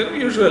Thevenin's theorem,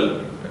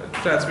 usual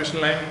transmission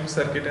line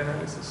circuit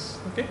analysis.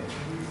 Okay,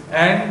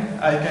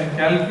 and I can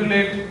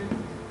calculate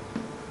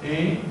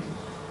A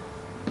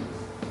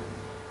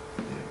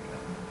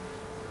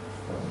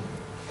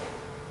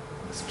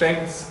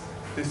strengths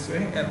this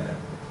way and then.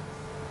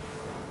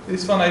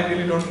 This one I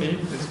really don't need,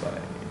 this one I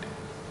need.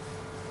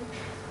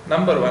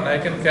 Number one, I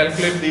can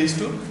calculate these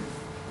two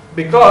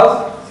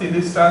because, see,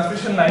 this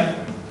transmission line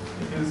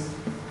is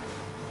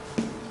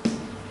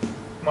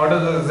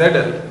modeled as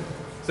ZL.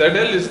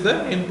 ZL is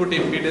the input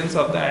impedance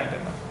of the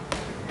antenna.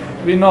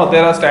 We know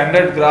there are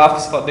standard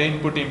graphs for the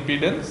input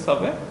impedance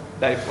of a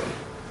dipole.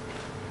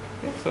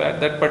 Okay, so at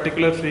that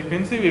particular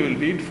frequency, we will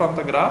read from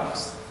the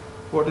graphs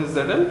what is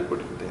ZL, put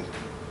it there.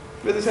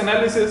 With this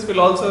analysis will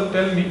also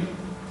tell me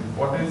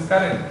what is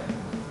current.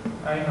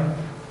 I know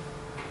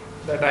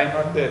that I am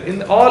not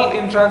there. All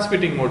in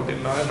transmitting mode till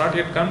now. I have not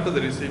yet come to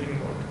the receiving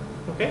mode.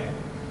 Okay.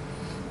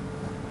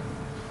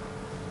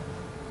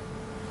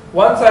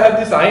 Once I have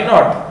this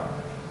I0,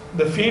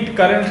 the feed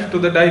current to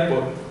the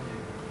dipole,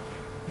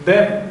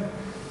 then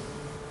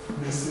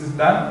this is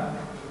done,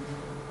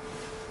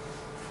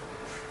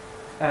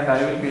 and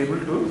I will be able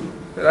to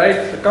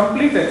write the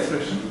complete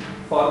expression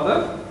for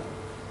the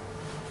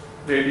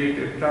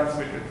radiated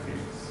transmitted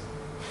fields.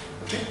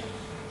 Okay.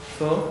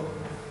 So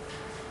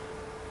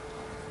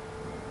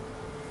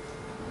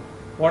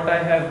what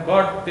I have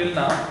got till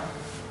now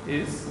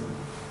is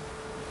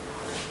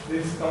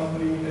this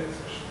complete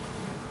expression.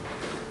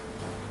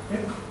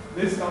 Okay.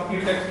 This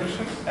complete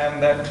expression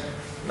and that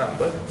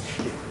number.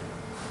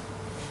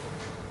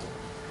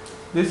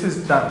 This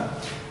is done.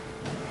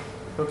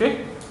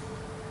 Okay.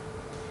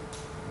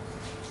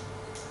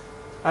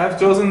 I have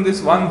chosen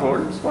this 1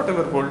 volt,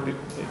 whatever volt it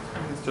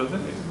is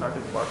chosen, it is not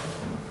important.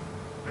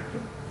 Okay.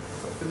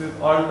 So this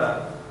is all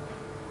done.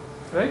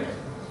 Right?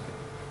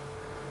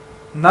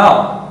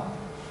 Now,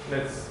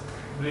 let's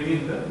bring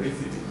in the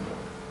receiving mode.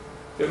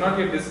 We have not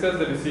yet discussed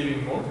the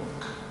receiving mode.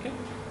 Okay.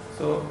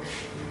 So,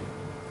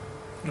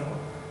 no.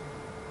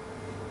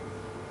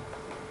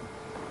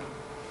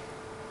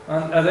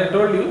 And as I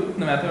told you,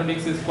 the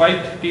mathematics is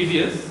quite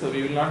tedious, so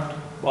we will not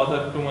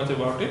bother too much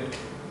about it.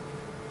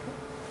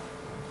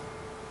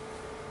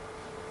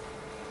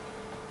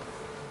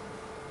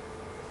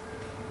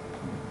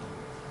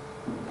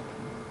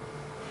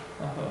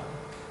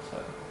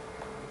 Sorry.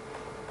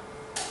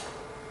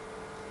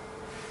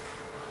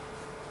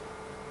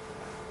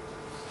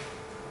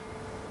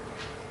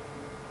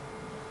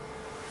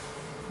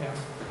 Yeah.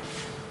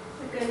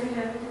 So can we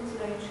have it in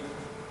slideshow?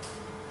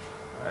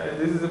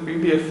 this is a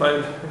PDF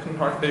file. I'm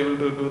not able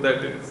to do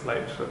that in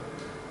slideshow.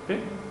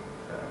 Okay.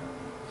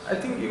 I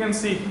think you can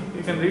see.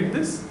 You can read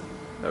this.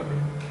 Okay.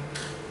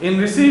 In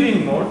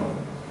receiving mode,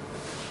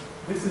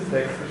 this is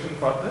the expression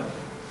for the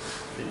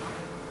field.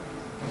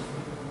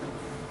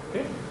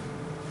 Okay.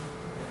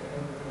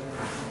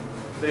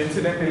 The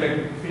incident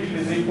electric field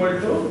is equal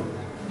to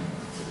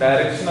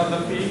direction of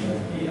the field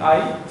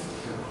EI.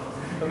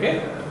 Okay.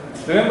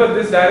 Remember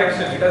this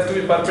direction, it has to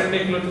be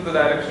perpendicular to the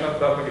direction of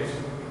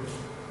propagation.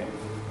 Okay.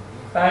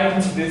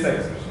 Times this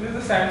expression. This is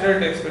the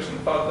standard expression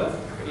for the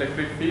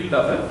electric field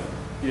of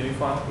a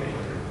uniform plane.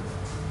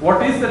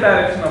 What is the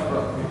direction of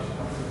propagation?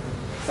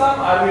 Some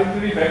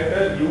arbitrary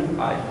vector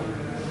UI.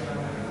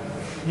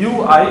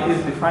 UI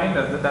is defined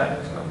as the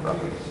direction of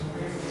propagation.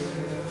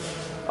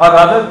 Or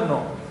rather,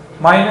 no,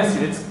 minus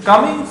U. It's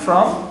coming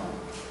from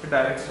the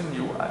direction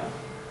UI.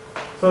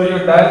 So your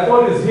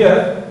dipole is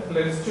here.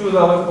 Let's choose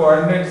our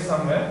coordinates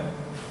somewhere.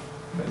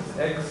 That's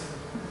X,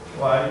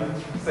 Y,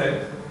 Z.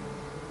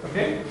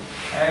 Okay?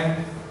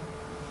 And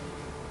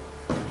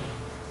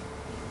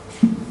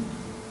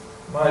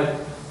Y.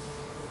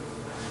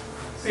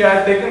 See, I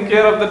have taken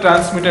care of the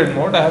transmitted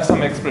mode. I have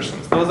some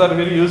expressions. Those are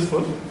very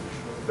useful.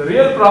 The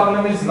real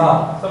problem is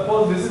now.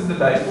 Suppose this is the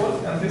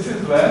dipole and this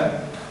is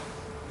where,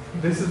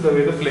 this is the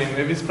way the plane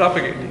wave is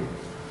propagating.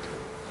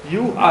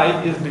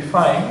 UI is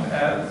defined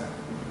as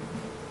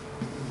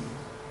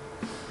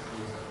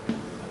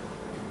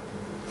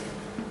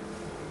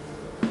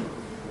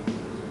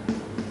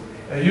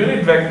a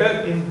unit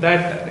vector in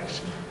that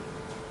direction.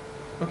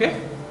 Okay?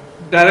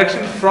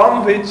 Direction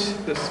from which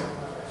this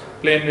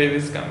plane wave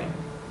is coming.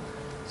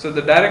 So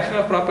the direction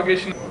of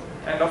propagation,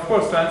 and of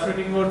course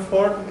transmitting mode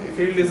for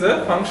field is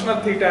a function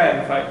of theta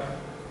and phi.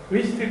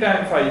 Which theta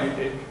and phi we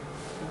take?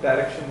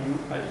 Direction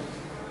UI.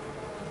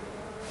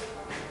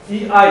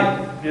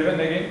 EI given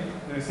again,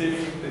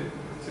 receiving the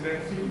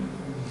incident field.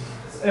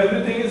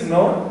 Everything is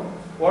known.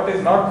 What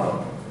is not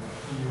known?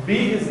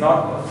 B is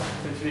not known,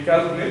 which we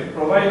calculate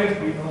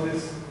provided we know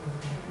this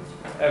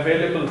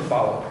available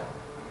power.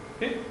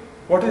 Okay?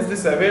 What is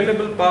this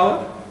available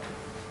power?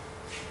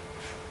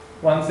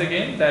 Once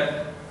again,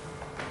 that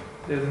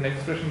there is an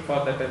expression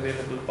for that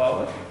available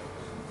power.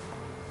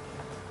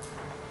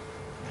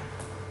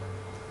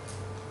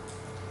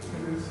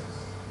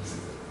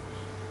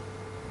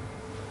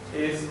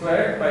 A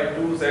squared by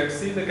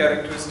 2ZC, the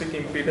characteristic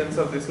impedance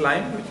of this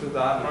line, which was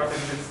R0 in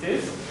this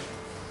case.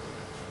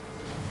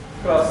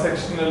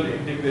 Cross-sectional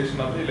integration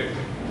of the electric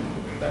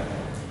field in that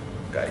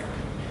guide.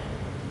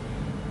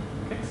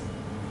 Okay.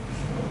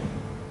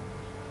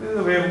 This is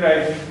a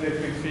waveguide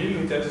electric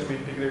field which has to be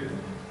integrated.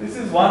 This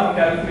is one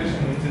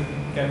calculation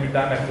which can be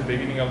done at the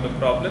beginning of the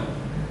problem.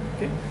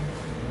 Okay.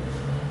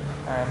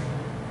 And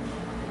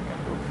you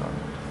can do from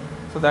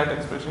it. So that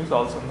expression is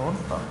also known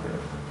from here.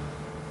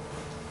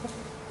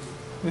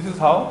 This is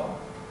how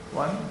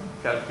one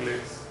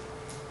calculates.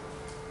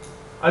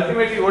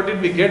 Ultimately, what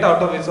did we get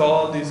out of is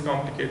all these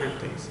complicated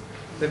things.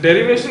 The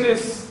derivation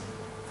is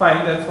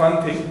fine, that's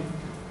one thing.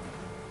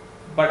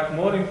 But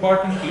more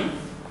importantly,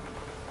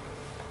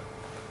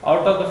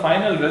 out of the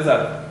final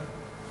result,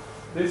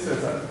 this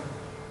result,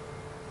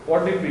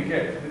 what did we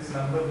get? This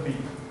number B.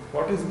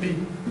 What is B?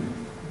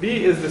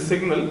 B is the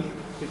signal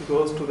which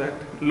goes to that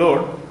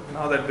load.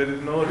 Now that there is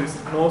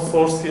no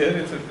source here,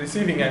 it's a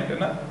receiving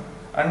antenna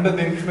under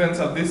the influence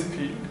of this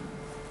field.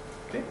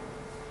 Okay?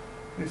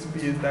 This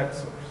B is that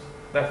source.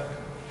 That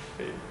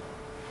A.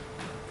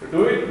 To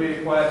do it, we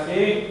require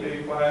A, we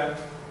require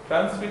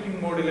transmitting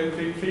mode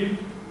electric field.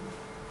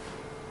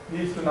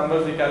 These two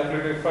numbers we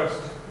calculated first,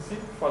 you see,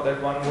 for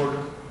that 1 volt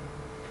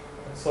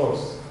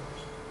source.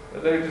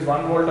 Whether it is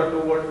 1 volt or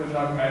 2 volt will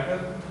not matter.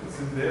 This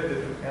is there,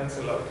 they will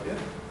cancel out here.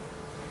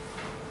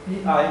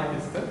 EI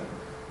is the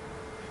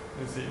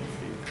receiving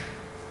field.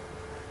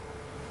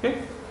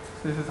 Okay?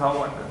 So this is how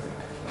one does it.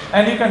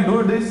 And you can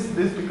do this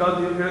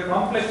because you get a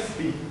complex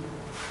P.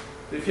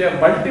 If you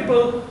have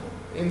multiple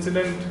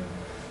incident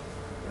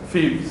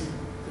fields,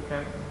 you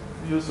can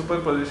use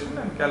superposition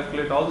and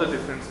calculate all the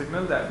different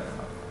signals, that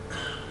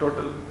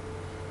total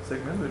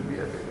signal will be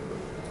available.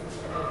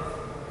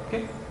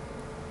 Okay?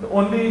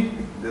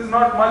 There is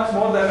not much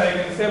more that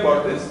I can say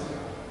about this.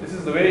 This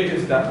is the way it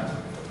is done.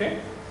 Okay?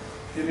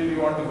 If you really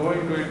want to go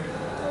into it,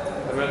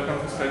 you're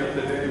welcome to study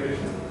the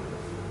derivation.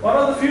 One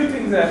of the few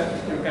things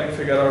that you can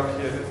figure out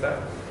here is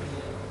that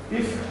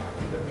if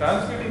the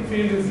transmitting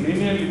field is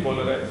linearly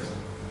polarized,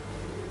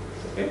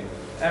 okay,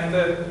 and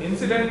the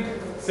incident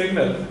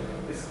signal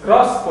is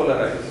cross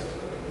polarized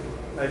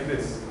like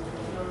this,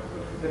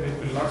 then it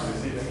will not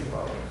receive any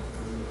power.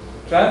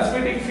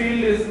 Transmitting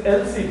field is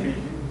LCP,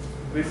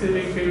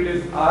 receiving field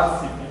is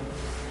RCP,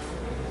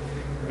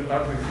 it will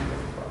not receive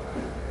any power.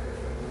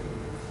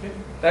 Okay?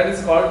 That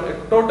is called a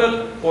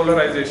total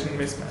polarization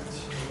mismatch.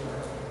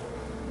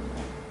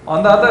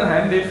 On the other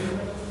hand, if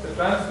the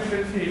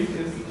transmitted field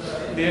is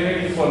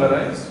linearly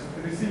polarized,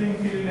 the receiving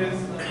field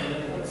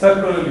is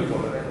circularly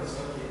polarized,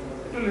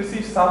 it will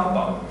receive some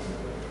power.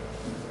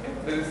 Okay?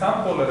 There is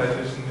some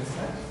polarization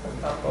mismatch,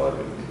 but some power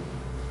will be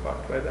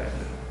got by the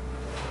antenna.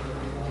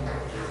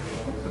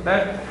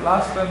 that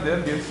last term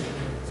there gives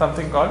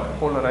something called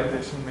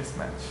polarization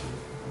mismatch.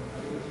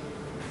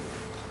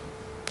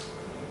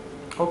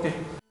 Okay.